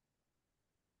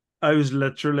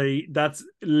 That's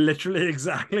literally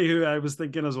exactly who I was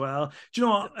thinking as well. Do you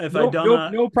know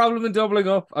what? No problem in doubling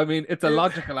up. I mean, it's a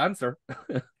logical answer.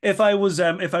 If I was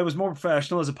more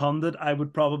professional as a pundit, I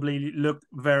would probably look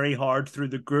very hard through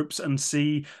the groups and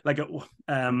see, like,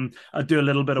 I'd do a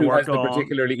little bit of work on the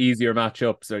particularly easier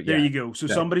matchups. There you go. So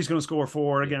somebody's going to score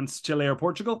 4 against Chile or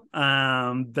Portugal,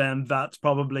 then that's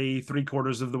probably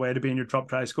 3/4 of the way to being your top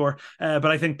try scorer. But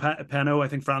I think Peno, I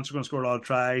think France are going to score a lot of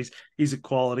tries. He's a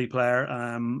quality player,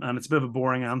 and it's a bit of a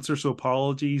boring answer, so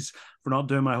apologies for not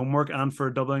doing my homework and for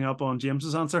doubling up on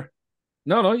James's answer.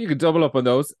 No, you could double up on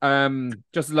those.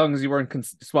 Just as long as you weren't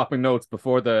swapping notes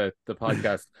before the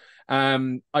podcast.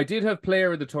 I did have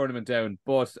player of the tournament down,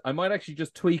 but I might actually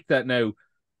just tweak that now.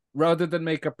 Rather than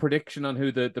make a prediction on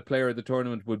who the player of the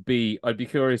tournament would be, I'd be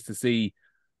curious to see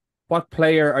what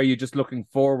player are you just looking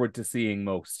forward to seeing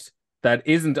most that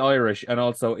isn't Irish and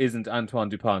also isn't Antoine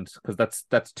Dupont, because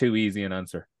that's too easy an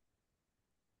answer.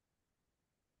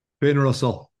 Finn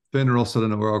Russell in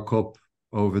the World Cup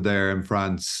over there in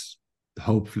France.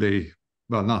 Hopefully,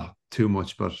 well, not too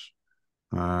much, but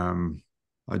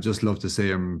I'd just love to see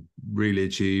him really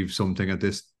achieve something at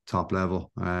this top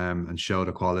level and show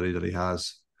the quality that he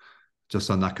has. just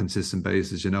on that consistent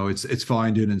basis. You know, it's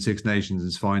fine doing in Six Nations,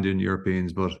 it's fine doing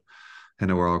Europeans, but in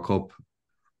a World Cup,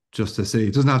 just to see,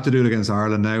 it doesn't have to do it against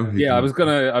Ireland now. I was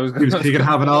gonna. He can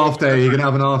have an off day. He can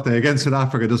have an off day against South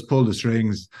Africa. Just pull the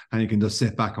strings, and you can just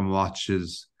sit back and watch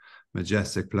his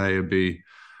majestic play. It'd be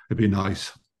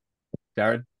nice.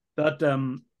 Darren,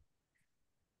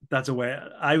 that's a way.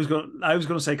 I was going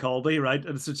to say Colby, right?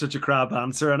 It's such a crap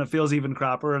answer, and it feels even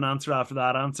crapper an answer after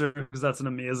that answer, because that's an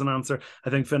amazing answer. I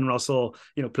think Finn Russell,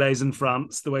 plays in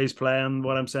France the way he's playing.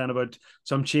 What I'm saying about,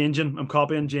 so I'm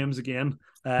copying James again.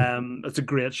 It's a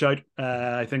great shout.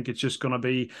 I think it's just going to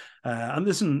be, and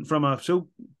listen, so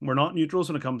we're not neutrals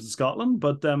when it comes to Scotland,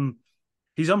 but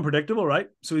he's unpredictable, right?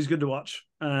 So he's good to watch.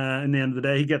 In the end of the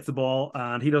day, he gets the ball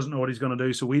and he doesn't know what he's going to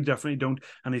do. So we definitely don't.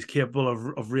 And he's capable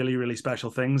of really, really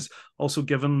special things. Also,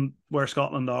 given where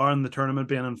Scotland are and the tournament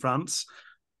being in France,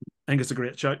 I think it's a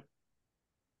great shout.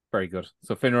 Very good.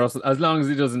 So Finn Russell, as long as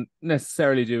he doesn't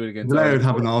necessarily do it against Ireland,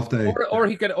 have an off day, or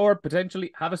he could, or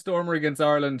potentially have a stormer against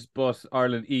Ireland, but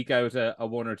Ireland eke out a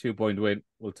 1 or 2 point win.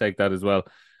 We'll take that as well.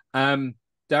 Darren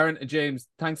and James,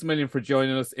 thanks a million for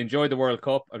joining us. Enjoy the World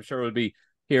Cup. I'm sure we'll be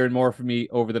hearing more from me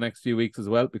over the next few weeks as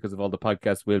well, because of all the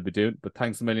podcasts we'll be doing. But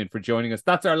thanks a million for joining us.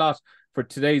 That's our lot for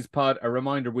today's pod. A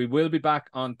reminder, we will be back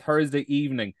on Thursday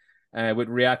evening with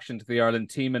reaction to the Ireland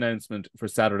team announcement for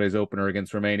Saturday's opener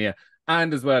against Romania.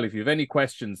 And as well, if you have any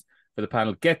questions for the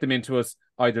panel, get them into us.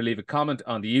 Either leave a comment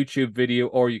on the YouTube video,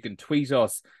 or you can tweet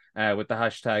us with the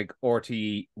hashtag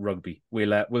RTÉ Rugby.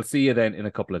 We'll see you then in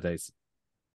a couple of days.